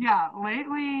 Yeah, yeah.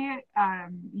 Lately,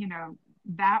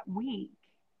 that week,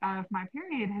 of my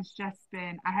period has just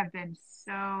been, I have been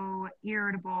so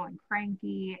irritable and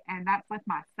cranky, and that's with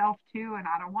myself too. And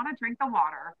I don't want to drink the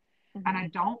water, and Hmm. I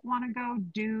don't want to go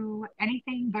do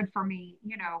anything good for me,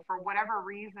 for whatever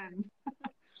reason.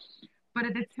 But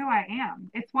it's who I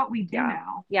am. It's what we do Yeah.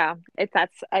 now. Yeah.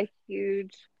 That's a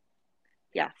huge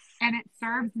yes. And it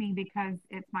serves me because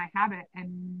it's my habit.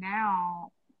 And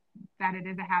now that it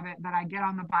is a habit, that I get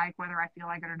on the bike whether I feel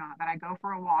like it or not, that I go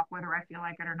for a walk whether I feel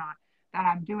like it or not, that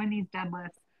I'm doing these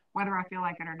deadlifts whether I feel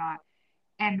like it or not.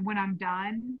 And when I'm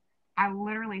done, I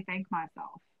literally thank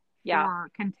myself Yeah.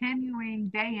 for continuing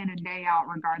day in and day out,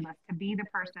 regardless, to be the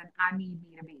person I need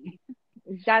me to be.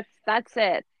 That's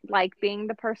it. Like being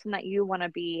the person that you want to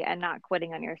be and not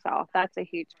quitting on yourself. That's a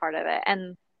huge part of it.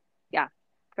 And yeah,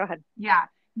 go ahead. Yeah.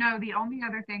 No, the only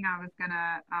other thing I was going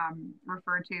to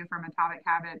refer to from Atomic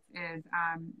Habits is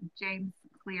James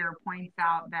Clear points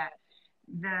out that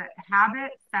the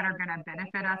habits that are going to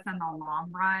benefit us in the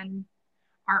long run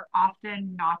are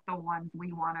often not the ones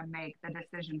we want to make the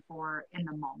decision for in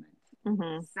the moment.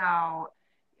 Hmm. So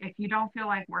if you don't feel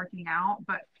like working out,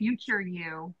 but future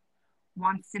you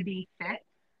wants to be fit,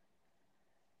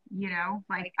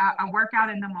 like a workout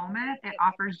in the moment, it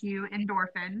offers you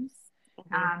endorphins,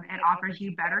 Hmm. it offers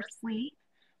you better sleep,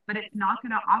 but it's not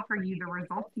going to offer you the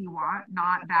results you want.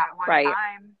 Not that one Right.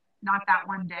 time, not that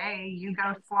one day. You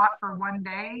go squat for one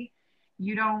day,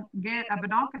 you don't get a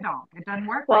badonkadonk. It doesn't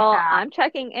work like Well, that. I'm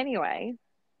checking anyway.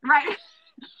 Right.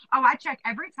 Oh, I check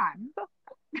every time.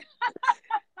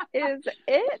 Is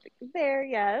it there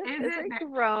yet? Is Is it it there?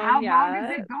 grown How long is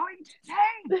yet? it going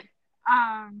to take?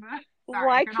 Um, sorry, if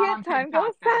Why you're not can't on time go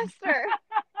TikTok, then faster?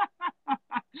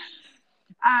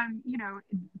 um, you know,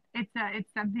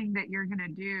 it's something that you're gonna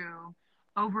do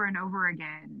over and over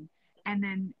again, and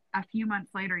then a few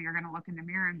months later, you're gonna look in the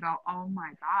mirror and go, "Oh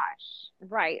my gosh,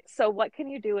 Right. So what can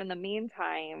you do in the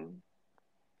meantime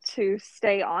to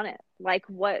stay on it? Like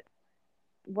what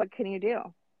can you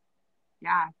do?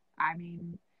 yeah." I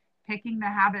mean, picking the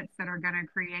habits that are gonna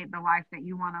create the life that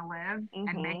you want to live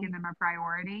and making Hmm. them a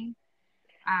priority.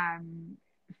 Um,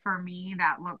 for me,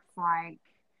 that looks like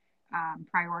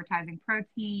prioritizing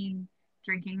protein,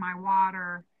 drinking my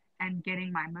water, and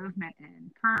getting my movement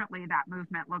in. Currently, that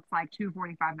movement looks like two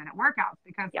 45-minute workouts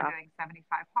because we're Yeah. doing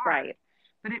 75 hard, Right.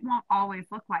 but it won't always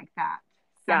look like that.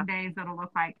 Yeah. Some days it'll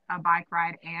look like a bike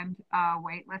ride and a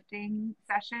weightlifting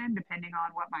session, depending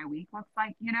on what my week looks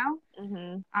like.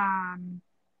 Hmm. Um,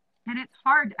 and it's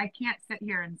hard. I can't sit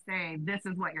here and say this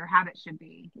is what your habit should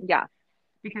be Yeah.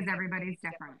 because everybody's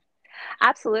different.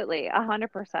 Absolutely.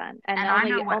 100%. And And I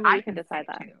only know what only I you can can decide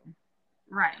stick that. to.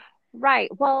 Right. Right.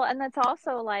 Well, and that's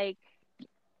also like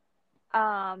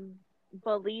um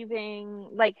believing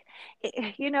like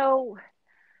you know,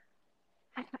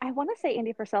 I want to say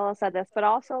Andy Frisella said this, but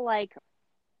also like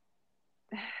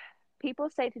people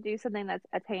say to do something that's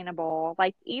attainable.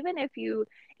 Like even if you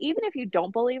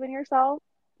don't believe in yourself,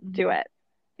 do Mm-hmm. it.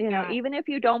 Do it. Even if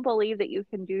you don't believe that you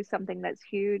can do something that's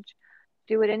huge,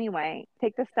 do it anyway.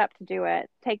 Take the step to do it.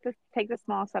 Take the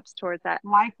small steps towards that.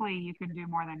 Likely you can do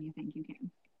more than you think you can.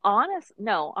 Honest,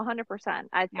 no, 100%.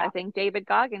 I Yeah. think David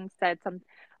Goggins said some.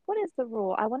 What is the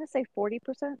rule? I want to say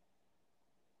 40%.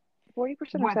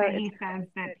 40% or What so. that It's he says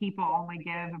that people only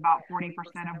give about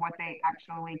 40% of what they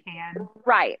actually can.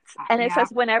 right. And it Yeah.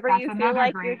 says whenever That's you feel another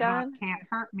like you're great book, done, Can't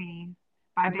Hurt Me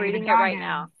by I'm David reading it right Goggins.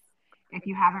 now. If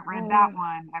you haven't read that Oh,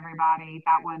 one, everybody,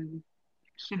 that one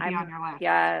should be on I'm your list.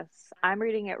 yes, I'm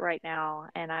reading it right now,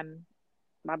 and I'm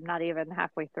not even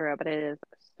halfway through it, but it is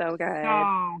so good.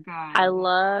 So I good.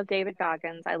 love David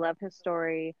Goggins. I love his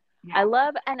story. I Yeah.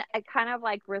 love, and it kind of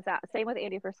like same with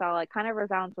Andy Frisella. It kind of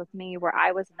resounds with me where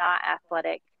I was not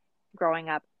athletic growing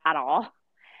up at all,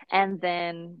 and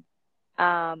then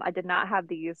I did not have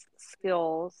these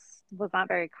skills, was not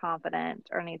very confident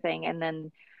or anything, and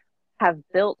then have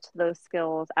built those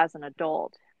skills as an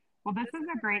adult. Well, this is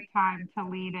a great time to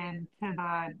lead into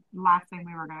the last thing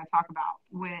we were going to talk about,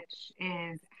 which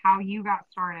is how you got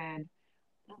started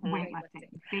Hmm.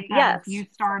 weightlifting because Yes. you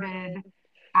started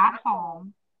at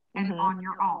home and Hmm. on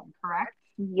your own, correct?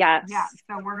 Yeah. Yes.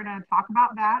 So we're going to talk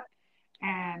about that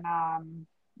and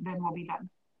then we'll be done.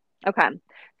 Okay.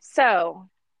 So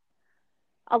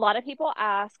a lot of people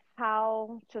ask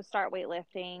how to start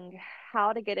weightlifting,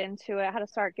 how to get into it, how to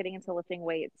start getting into lifting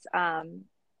weights.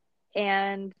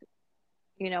 And,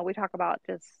 we talk about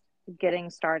just getting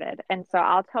started. And so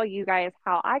I'll tell you guys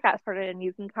how I got started, and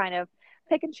you can kind of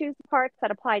pick and choose the parts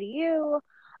that apply to you,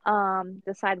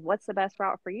 decide what's the best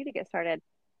route for you to get started.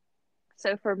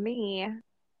 So for me,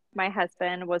 my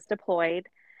husband was deployed.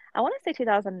 I want to say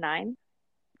 2009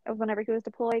 whenever he was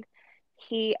deployed.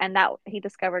 he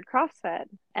discovered CrossFit,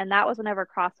 and that was whenever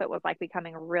CrossFit was like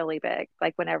becoming really big,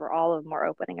 like whenever all of them were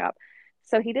opening up.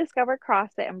 So he discovered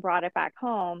CrossFit and brought it back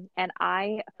home, and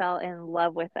I fell in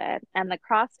love with it. And the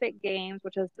CrossFit Games,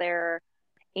 which is their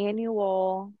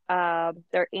annual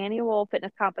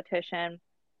fitness competition,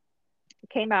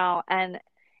 came out, and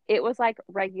it was like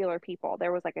regular people.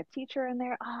 There was like a teacher in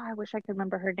there. Oh, I wish I could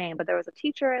remember her name, but there was a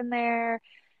teacher in there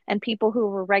and people who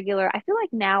were regular. I feel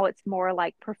like now it's more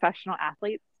like professional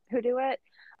athletes who do it,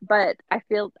 but I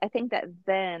think that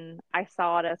then I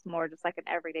saw it as more just like an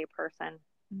everyday person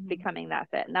Mm-hmm. becoming that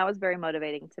fit. And that was very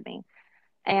motivating to me.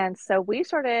 And so we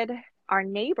started, our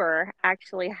neighbor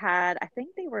actually had, I think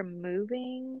they were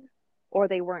moving or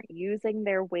they weren't using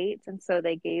their weights. And so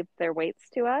they gave their weights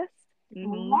to us.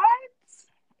 Hmm. What?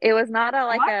 It was not a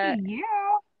like Lucky a, you.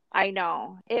 I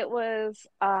know, it was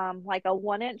like a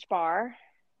 1 inch bar.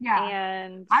 Yeah.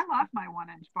 And I love my 1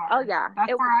 inch oh, bar. yeah,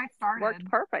 That's it where I worked started.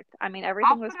 perfect. I mean,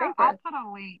 everything was great for I'll us. put a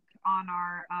link on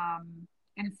our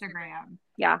Instagram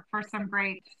Yeah. for some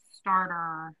great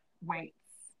starter weights.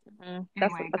 Anyway,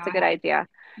 go That's a good ahead. idea.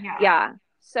 Yeah. Yeah.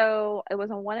 So it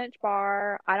was a 1 inch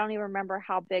bar. I don't even remember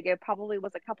how big. It probably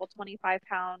was a couple 25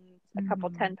 pounds, a couple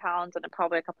Hmm. 10 pounds, and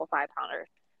probably a couple 5 pounders.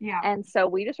 Yeah. And so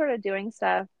we just started doing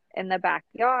stuff in the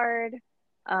backyard.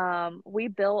 We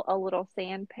built a little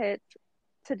sand pit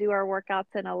to do our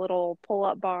workouts in, a little pull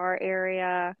up bar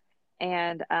area,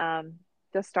 and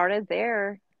just started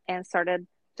there and started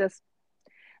just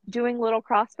doing little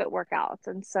CrossFit workouts.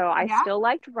 And so I Yeah. still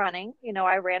liked running.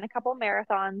 I ran a couple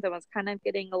marathons and was kind of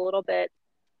getting a little bit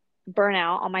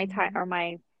burnout on my time Hmm. or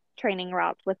my training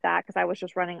routes with that because I was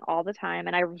just running all the time,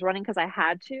 and I was running because I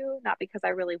had to, not because I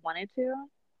really wanted to.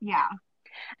 Yeah.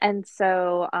 And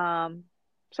so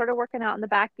started working out in the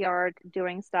backyard,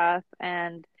 doing stuff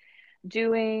and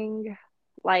doing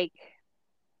like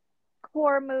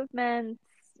core movements,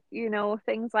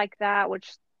 things like that,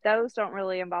 which those don't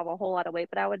really involve a whole lot of weight,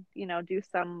 but I would, do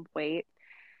some weight.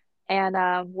 And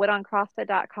went on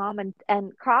CrossFit.com,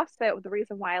 and CrossFit, the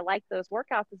reason why I like those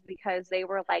workouts is because they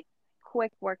were like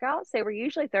quick workouts. They were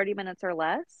usually 30 minutes or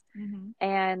less, Hmm.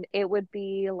 and it would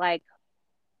be like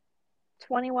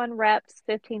 21 reps,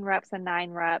 15 reps, and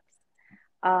 9 reps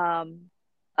um,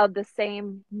 of the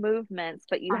same movements,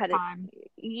 but you Per had it, time.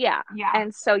 yeah. Yeah.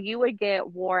 And so you would get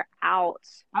wore out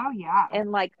Oh, yeah.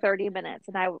 in like 30 minutes,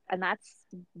 and that's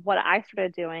what I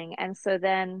started doing. And so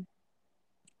then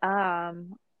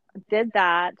um, did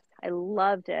that. I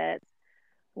loved it.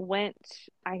 Went,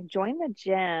 I joined the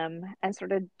gym and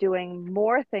started doing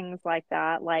more things like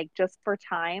that, like just for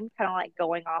time, kind of like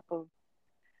going off of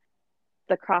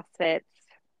the CrossFit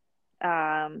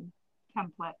um,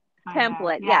 Template, kind of.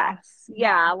 template. Yeah. Yes.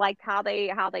 Yeah. Yeah. Like how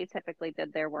they typically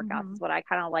did their workouts is Hmm. what I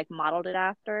kind of like modeled it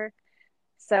after.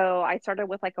 So I started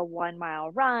with like a 1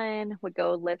 mile run, would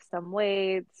go lift some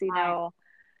weights, Right.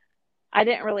 I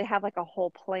didn't really have like a whole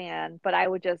plan, but I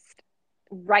would just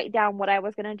write down what I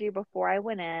was going to do before I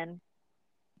went in.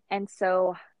 And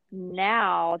so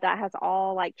now that has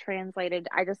all like translated.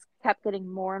 I just kept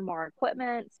getting more and more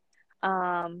equipment.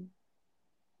 Um,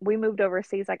 we moved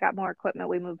overseas. I got more equipment.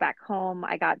 We moved back home.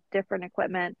 I got different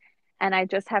equipment, and I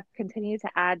just have continued to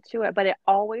add to it. But it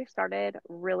always started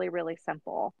really, really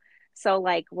simple. So,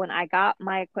 like when I got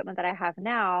my equipment that I have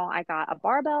now, I got a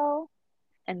barbell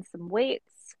and some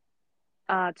weights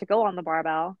to go on the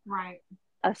barbell, Right.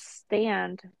 a squat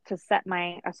stand to set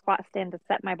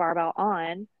my barbell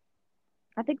on.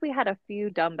 I think we had a few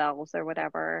dumbbells or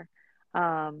whatever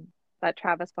um, that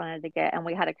Travis wanted to get, and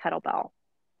we had a kettlebell.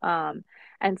 Um,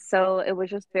 and so it was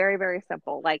just very, very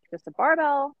simple, like just a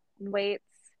barbell, weights,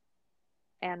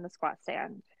 and the squat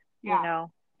stand. You Yeah.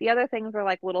 know, the other things were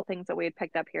like little things that we had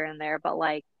picked up here and there, but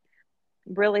like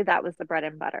really that was the bread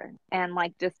and butter. And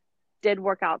like just did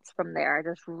workouts from there. I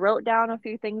just wrote down a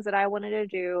few things that I wanted to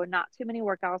do, not too many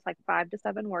workouts, like 5 to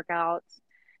 7 workouts,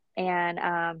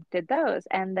 and did those.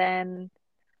 And then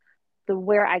the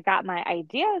where I got my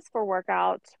ideas for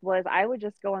workouts was I would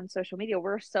just go on social media.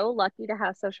 We're so lucky to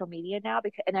have social media now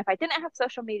because, and if I didn't have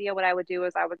social media, what I would do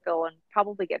is I would go and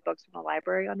probably get books from the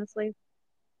library, honestly.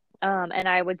 And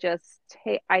I would just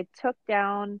I took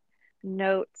down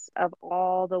notes of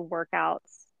all the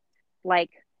workouts.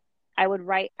 Like I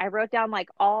wrote down like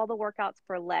all the workouts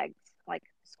for legs, like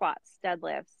squats,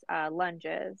 deadlifts,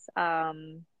 lunges,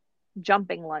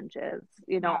 jumping lunges,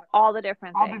 Yeah. all the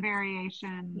different All the things.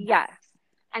 variations. Yes.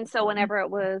 And so whenever it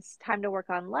was time to work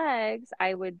on legs,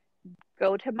 I would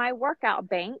go to my workout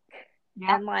bank Yep.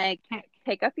 and like Pick.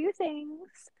 pick a few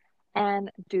things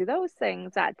and do those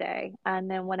things that day. And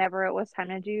then whenever it was time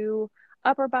to do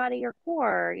upper body or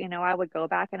core, I would go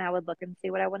back and I would look and see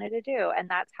what I wanted to do. And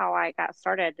that's how I got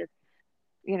started,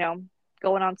 you know,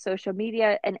 going on social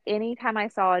media. And anytime I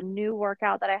saw a new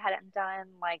workout that I hadn't done,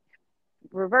 like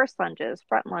reverse lunges,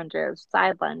 front lunges,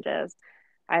 side lunges,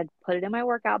 I'd put it in my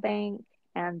workout bank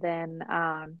and then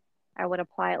I would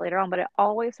apply it later on. But it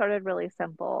always started really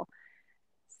simple.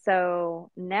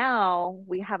 So now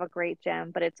we have a great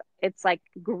gym, but it's like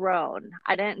grown.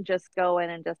 I didn't just go in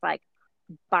and just like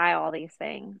buy all these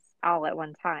things all at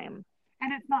one time.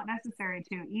 And it's not necessary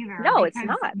to either No, it's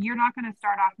because not. you're not going to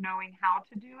start off knowing how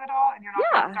to do it all and you're not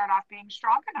going to Yeah, start off being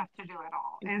strong enough to do it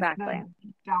all, is the exactly.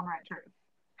 downright truth.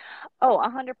 Oh,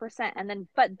 100%. And then,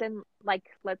 but then, like,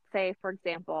 let's say, for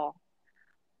example,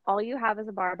 all you have is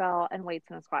a barbell and weights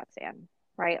in a squat stand,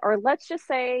 right? Or let's just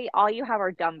say all you have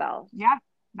are dumbbells, Yeah,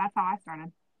 that's how I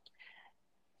started.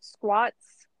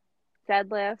 squats,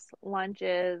 deadlifts,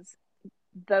 lunges,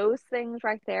 those things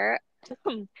right there.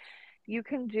 You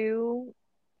can do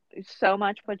so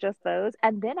much with just those.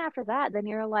 And then after that, then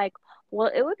you're like,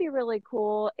 well, it would be really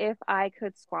cool if I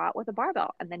could squat with a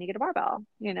barbell. And then you get a barbell,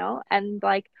 and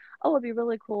like, oh, it'd be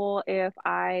really cool if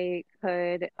I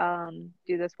could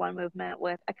do this one movement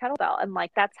with a kettlebell. And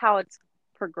like that's how it's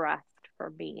progressed for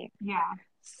me. Yeah.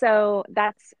 So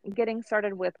that's getting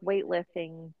started with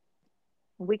weightlifting.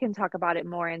 We can talk about it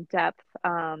more in depth,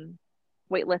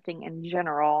 weightlifting in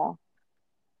general,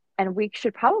 and we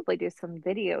should probably do some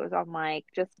videos on like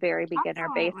just very beginner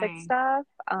basic Absolutely. stuff.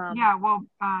 Yeah, well,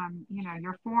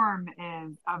 your form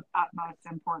is of utmost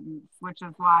importance, which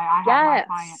is why I have my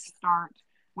clients Yes. start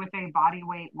with a body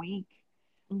weight week,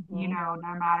 Hmm. no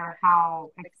matter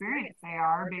how experienced they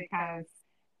are, because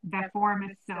the form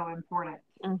is so important.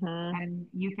 Hmm. And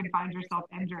you can find yourself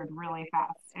injured really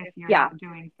fast if you're Yeah, not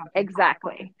doing something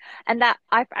exactly. correctly. And that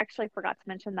I actually forgot to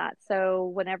mention that. So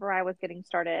whenever I was getting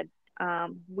started,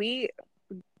 we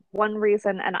one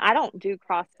reason, and I don't do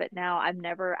CrossFit now. I've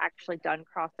never actually done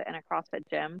CrossFit in a CrossFit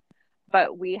gym,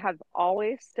 but we have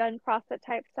always done CrossFit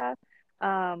type stuff.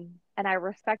 And I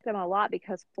respect them a lot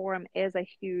because form is a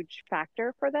huge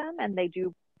factor for them, and they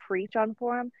do preach on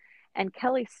form. And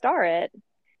Kelly Starrett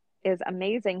is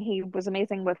amazing. He was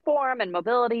amazing with form and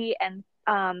mobility, and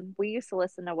we used to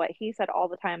listen to what he said all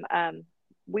the time.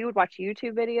 We would watch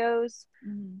YouTube videos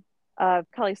Mm-hmm. of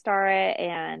Kelly Starrett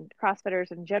and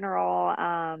CrossFitters in general.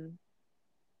 Um,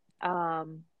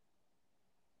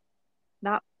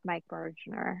 not Mike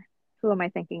Bergner. Who am I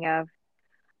thinking of?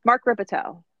 Mark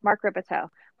Ripito. Mark Ripito.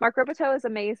 Mark Ripito is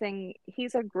amazing.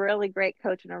 He's a really great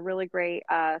coach and a really great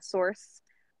source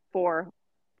for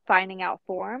finding out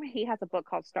form. He has a book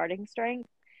called Starting Strength.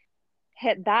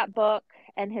 Hit that book,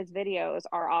 and his videos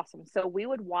are awesome. So we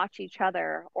would watch each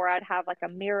other, or I'd have like a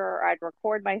mirror, or I'd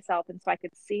record myself, and so I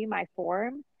could see my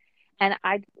form. And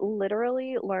I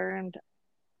literally learned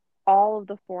all of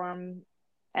the form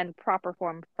and proper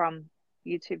form from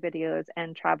YouTube videos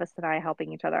and Travis and I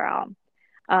helping each other out.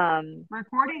 Um,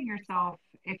 Recording yourself,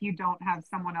 if you don't have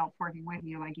someone else working with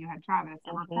you, like you had Travis,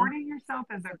 mhm. recording yourself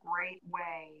is a great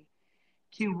way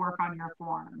to work on your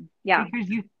form Yeah. because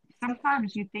you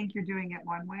sometimes you think you're doing it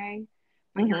one way,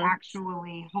 but you're Hmm.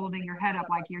 actually holding your head up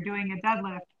like you're doing a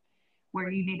deadlift where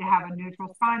you need to have a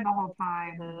neutral spine the whole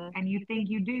time. Hmm. And you think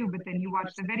you do, but then you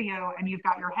watch the video and you've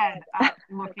got your head up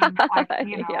looking like,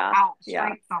 Yeah. out Yeah.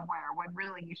 straight somewhere when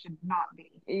really you should not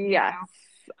be. Yes.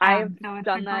 I've So it's a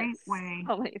done that great way.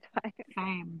 so many times.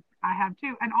 Same. I have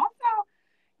too. And also,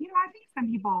 I think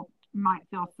some people might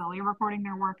feel silly recording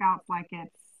their workouts like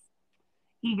it's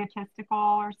egotistical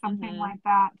or something Hmm. like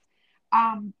that.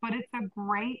 But it's a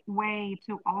great way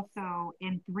to also,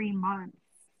 in 3 months,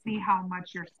 see how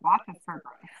much your squat has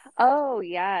progressed. Oh,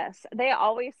 yes. They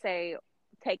always say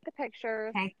take the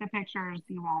pictures, Take the pictures,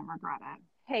 you won't regret it.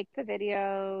 take the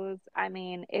videos. I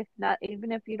mean, if not,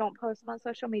 even if you don't post them on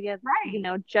social media,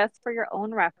 Right. just for your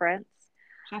own reference.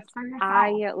 Just for yourself.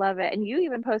 I love it. And you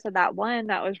even posted that one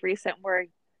that was recent where it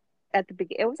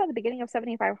was at the beginning of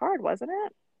 75 hard, wasn't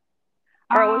it?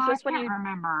 Or it was I just when can't you,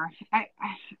 remember.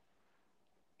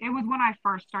 It was when I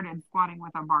first started squatting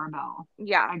with a barbell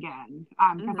yeah. again,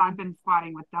 because I've Hmm. been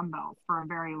squatting with dumbbells for a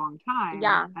very long time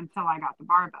Yeah. until I got the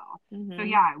barbell. So Hmm.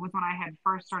 yeah, it was when I had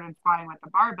first started squatting with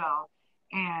the barbell,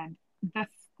 and the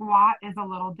squat is a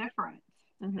little different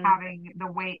Hmm. having the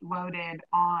weight loaded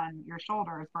on your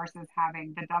shoulders versus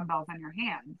having the dumbbells in your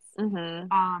hands.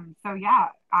 Hmm. So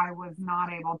yeah, I was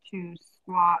not able to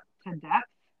squat to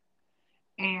depth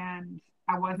and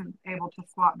I wasn't able to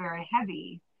squat very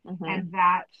heavy. Hmm. And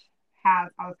that I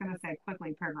was going to say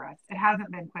quickly progressed. It hasn't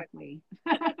been quickly.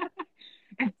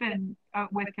 It's been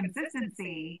with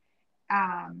consistency.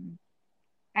 Um,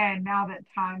 And now that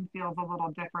time feels a little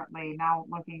differently, now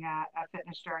looking at a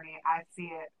fitness journey, I see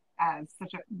it as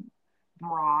such a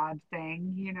broad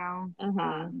thing, you know.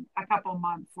 Hmm. A couple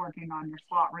months working on your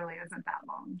squat really isn't that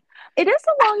long. It is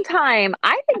a long time.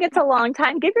 I think it's a long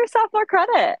time. Give yourself more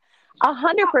credit. A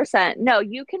hundred Well, percent. No,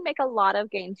 you can make a lot of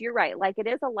gains. You're right. Like it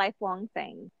is a lifelong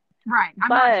thing. right. I'm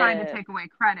not trying to But take away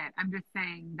credit. I'm just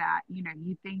saying that, you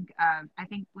think of, I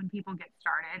think when people get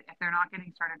started, if they're not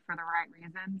getting started for the right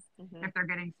reasons, mhm. if they're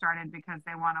getting started because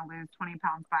they want to lose 20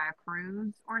 pounds by a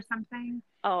cruise or something,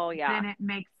 Oh yeah. then it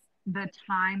makes the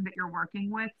time that you're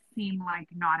working with seem like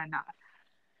not enough.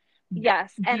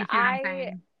 Yes. Do And you see what I'm I,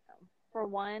 saying? for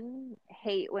one,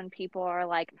 hate when people are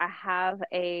like, I have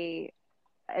a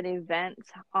an event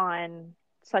on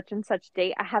such and such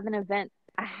date. I have an event.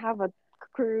 I have a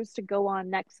cruise to go on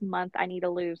next month. I need to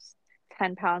lose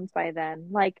 10 pounds by then.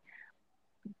 Like,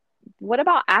 what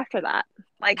about after that?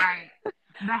 Like, Right.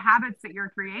 The habits that you're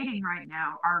creating right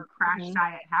now are crash mhm.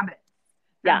 diet habits.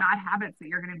 They're Yeah, not habits that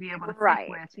you're going to be able to stick right.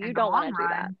 with You in the don't want long to do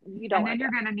that. run. You don't And want then to do you're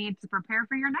it. going to need to prepare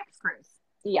for your next cruise.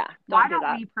 Yeah, Why don't do don't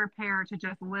that. we prepare to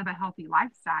just live a healthy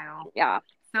lifestyle Yeah,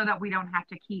 so that we don't have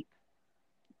to keep,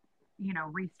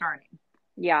 restarting?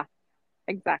 yeah,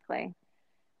 exactly.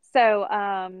 So,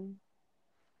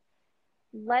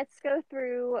 let's go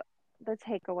through the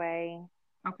takeaway.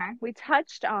 Okay. We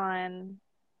touched on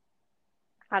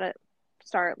how to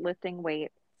start lifting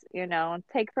weights,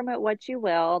 take from it what you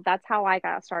will. That's how I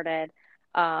got started,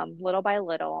 little by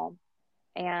little.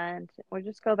 And we'll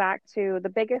just go back to the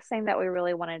biggest thing that we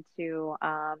really wanted to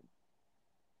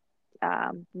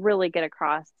really get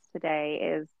across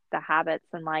today is the habits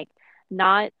and like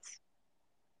not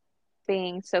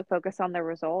being so focused on the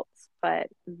results, but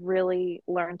really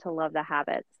learn to love the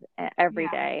habits every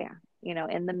Yeah. day.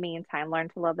 In the meantime, learn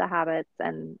to love the habits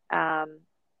and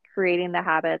creating the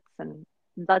habits and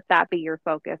let that be your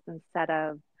focus instead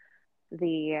of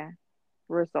the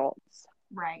results.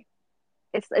 Right.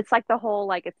 It's like the whole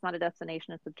like it's not a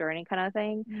destination, it's a journey kind of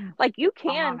thing. Mm, Like you I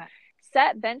love can it.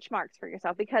 set benchmarks for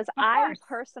yourself because Of I course.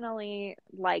 personally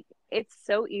like it's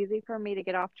so easy for me to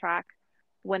get off track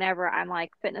whenever I'm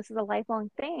like fitness is a lifelong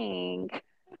thing,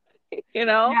 you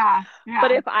know? Yeah.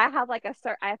 But Yeah. if I have like if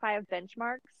I have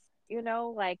benchmarks,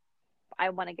 like I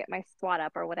want to get my squat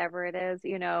up or whatever it is,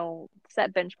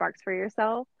 set benchmarks for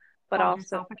yourself, but Hold also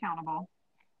yourself accountable.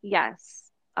 yes.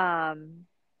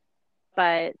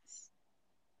 But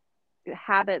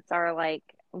habits are like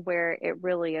where it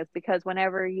really is because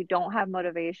whenever you don't have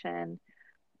motivation,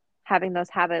 having those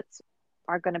habits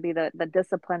are going to be the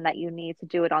discipline that you need to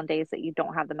do it on days that you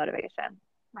don't have the motivation.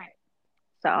 Right.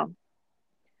 So,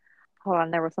 hold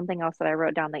on, there was something else that I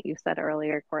wrote down that you said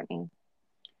earlier, Courtney.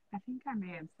 I think I may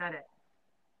have said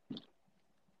it.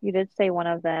 You did say one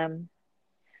of them.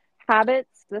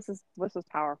 Habits, this is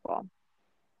powerful.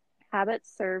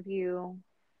 Habits serve you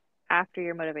after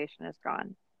your motivation is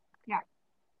gone. Yeah.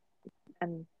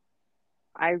 And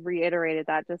I reiterated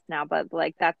that just now, but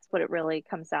like that's what it really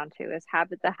comes down to is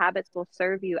the habits will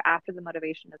serve you after the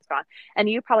motivation is gone. And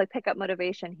you probably pick up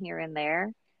motivation here and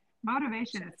there.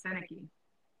 Motivation is finicky.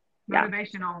 Yeah.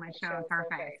 Motivation only shows her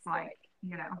face, like,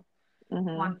 Hmm.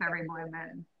 once every blue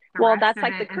moon. The Well, rest that's of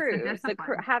like the it is the cruise.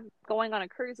 discipline. Have going on a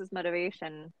cruise is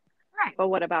motivation, Right. but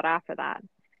what about after that?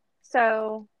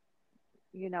 So,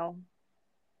 you know,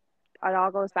 it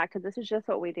all goes back to this is just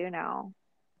what we do now,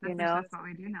 you This is know, just what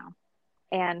we do now.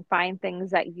 and find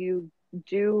things that you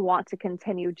do want to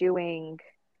continue doing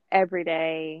every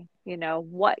day.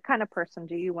 What kind of person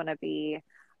do you want to be?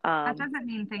 That Um, doesn't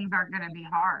mean things aren't going to be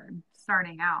hard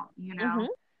starting out, hmm.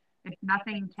 If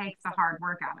nothing takes the hard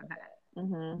work out of it.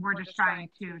 Hmm. We're just trying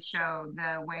to show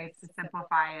the ways to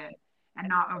simplify it and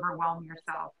not overwhelm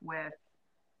yourself with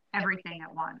everything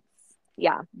at once.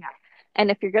 Yeah. Yeah.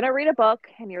 And if you're going to read a book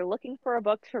and you're looking for a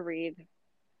book to read,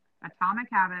 Atomic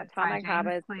Habits by Atomic James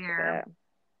Habits, Clear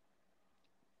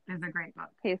is a great book.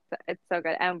 it's so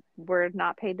good. And we're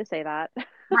not paid to say that.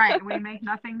 Right. We make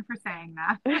nothing for saying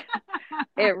that.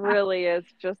 It really is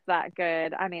just that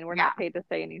good. I mean, we're Yeah. not paid to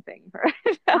say anything right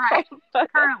now, Right.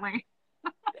 Currently.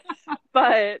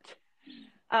 but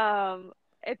um,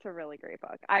 it's a really great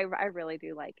book. I really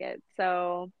do like it.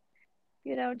 So,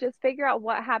 just figure out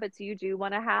what habits you do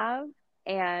want to have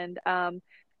and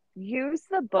use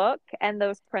the book and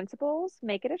those principles,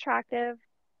 make it attractive,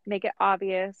 make it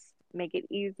obvious, make it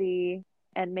easy,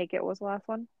 and make it what was the last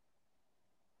one?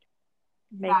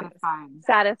 Make it Satisfying.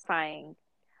 satisfying.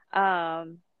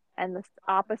 And the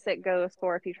opposite goes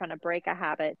for if you're trying to break a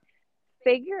habit.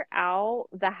 Figure out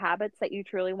the habits that you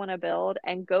truly want to build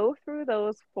and go through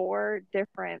those four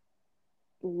different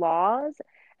laws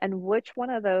and which one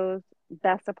of those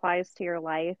best applies to your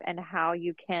life and how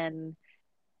you can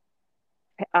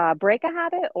break a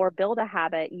habit or build a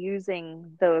habit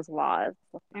using those laws.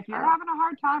 If you're Uh, having a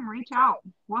hard time, reach out.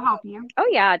 We'll help you. oh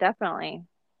yeah, definitely.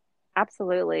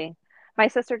 Absolutely. My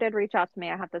sister did reach out to me.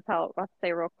 I have to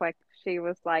say real quick. She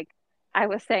was like, I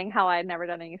was saying how I had never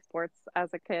done any sports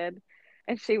as a kid.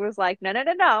 And she was like, no, no,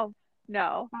 no, no,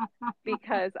 no,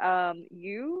 because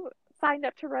you signed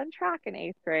up to run track in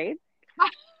eighth grade.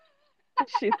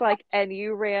 She's like, and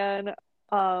you ran,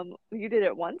 you did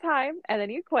it one time and then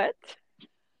you quit.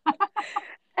 And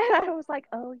I was like,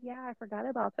 oh yeah, I forgot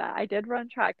about that. I did run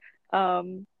track.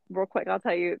 Real quick, I'll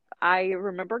tell you, I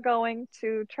remember going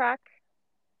to track.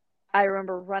 I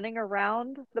remember running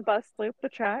around the bus loop, the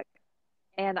track,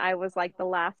 and I was like the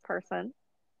last person.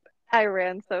 I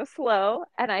ran so slow,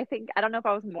 and I don't know if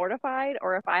I was mortified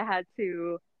or if I had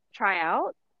to try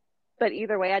out, but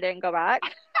either way, I didn't go back.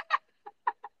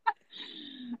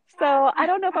 So I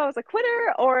don't know if I was a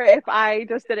quitter or if I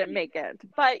just didn't make it.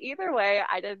 But either way,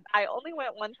 I only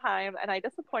went one time and I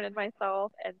disappointed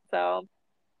myself. And so,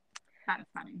 That's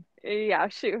funny. yeah,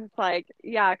 she was like,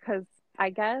 yeah, because I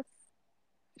guess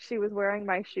she was wearing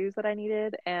my shoes that I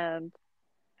needed and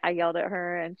I yelled at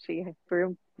her and she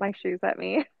threw my shoes at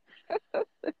me.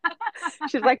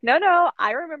 She's like, no, no,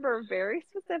 I remember very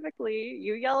specifically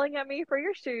you yelling at me for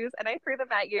your shoes and I threw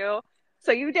them at you.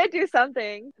 So you did do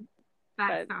something.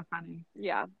 That's But so funny.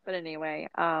 yeah, but anyway,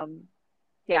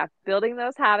 yeah, building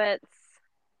those habits,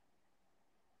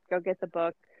 go get the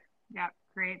book. Yep.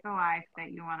 Create the life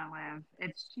that you want to live.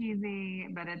 It's cheesy,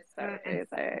 but So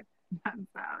it's easy.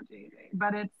 so cheesy,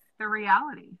 but it's the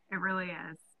reality. It really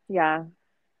is. Yeah.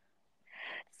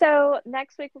 So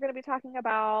next week we're going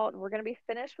to be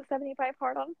finished with 75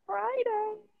 hard on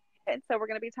Friday. And so we're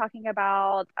going to be talking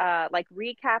about like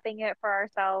recapping it for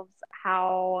ourselves,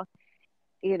 how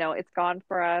it's gone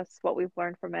for us, what we've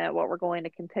learned from it, what we're going to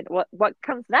continue, what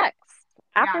comes next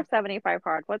Yeah. after 75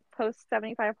 hard, what's post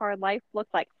 75 hard life look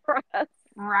like for us.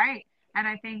 Right. And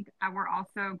I think we're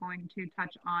also going to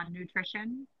touch on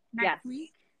nutrition next Yes.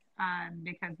 week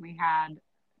because we had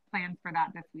plans for that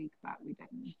this week, but we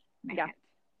didn't make Yeah. it.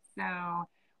 So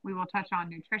we will touch on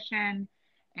nutrition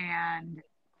and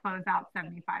close out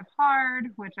 75 hard,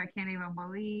 which I can't even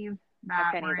believe I that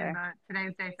can't we're in either.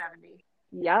 today's day 70.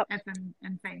 Yep. It's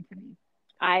insane to me.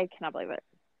 I cannot believe it.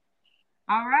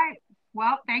 All right.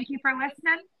 Well, thank you for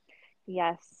listening.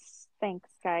 Yes. Thanks,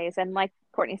 guys. And like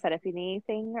Courtney said, if you need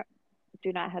anything,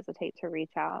 do not hesitate to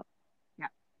reach out. Yeah.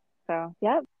 So,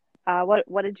 yep.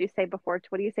 What did you say before?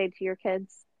 What do you say to your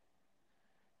kids?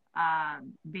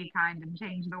 Be kind and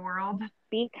change the world.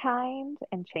 Be kind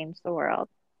and change the world.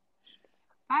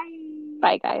 Bye.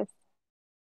 Bye, guys.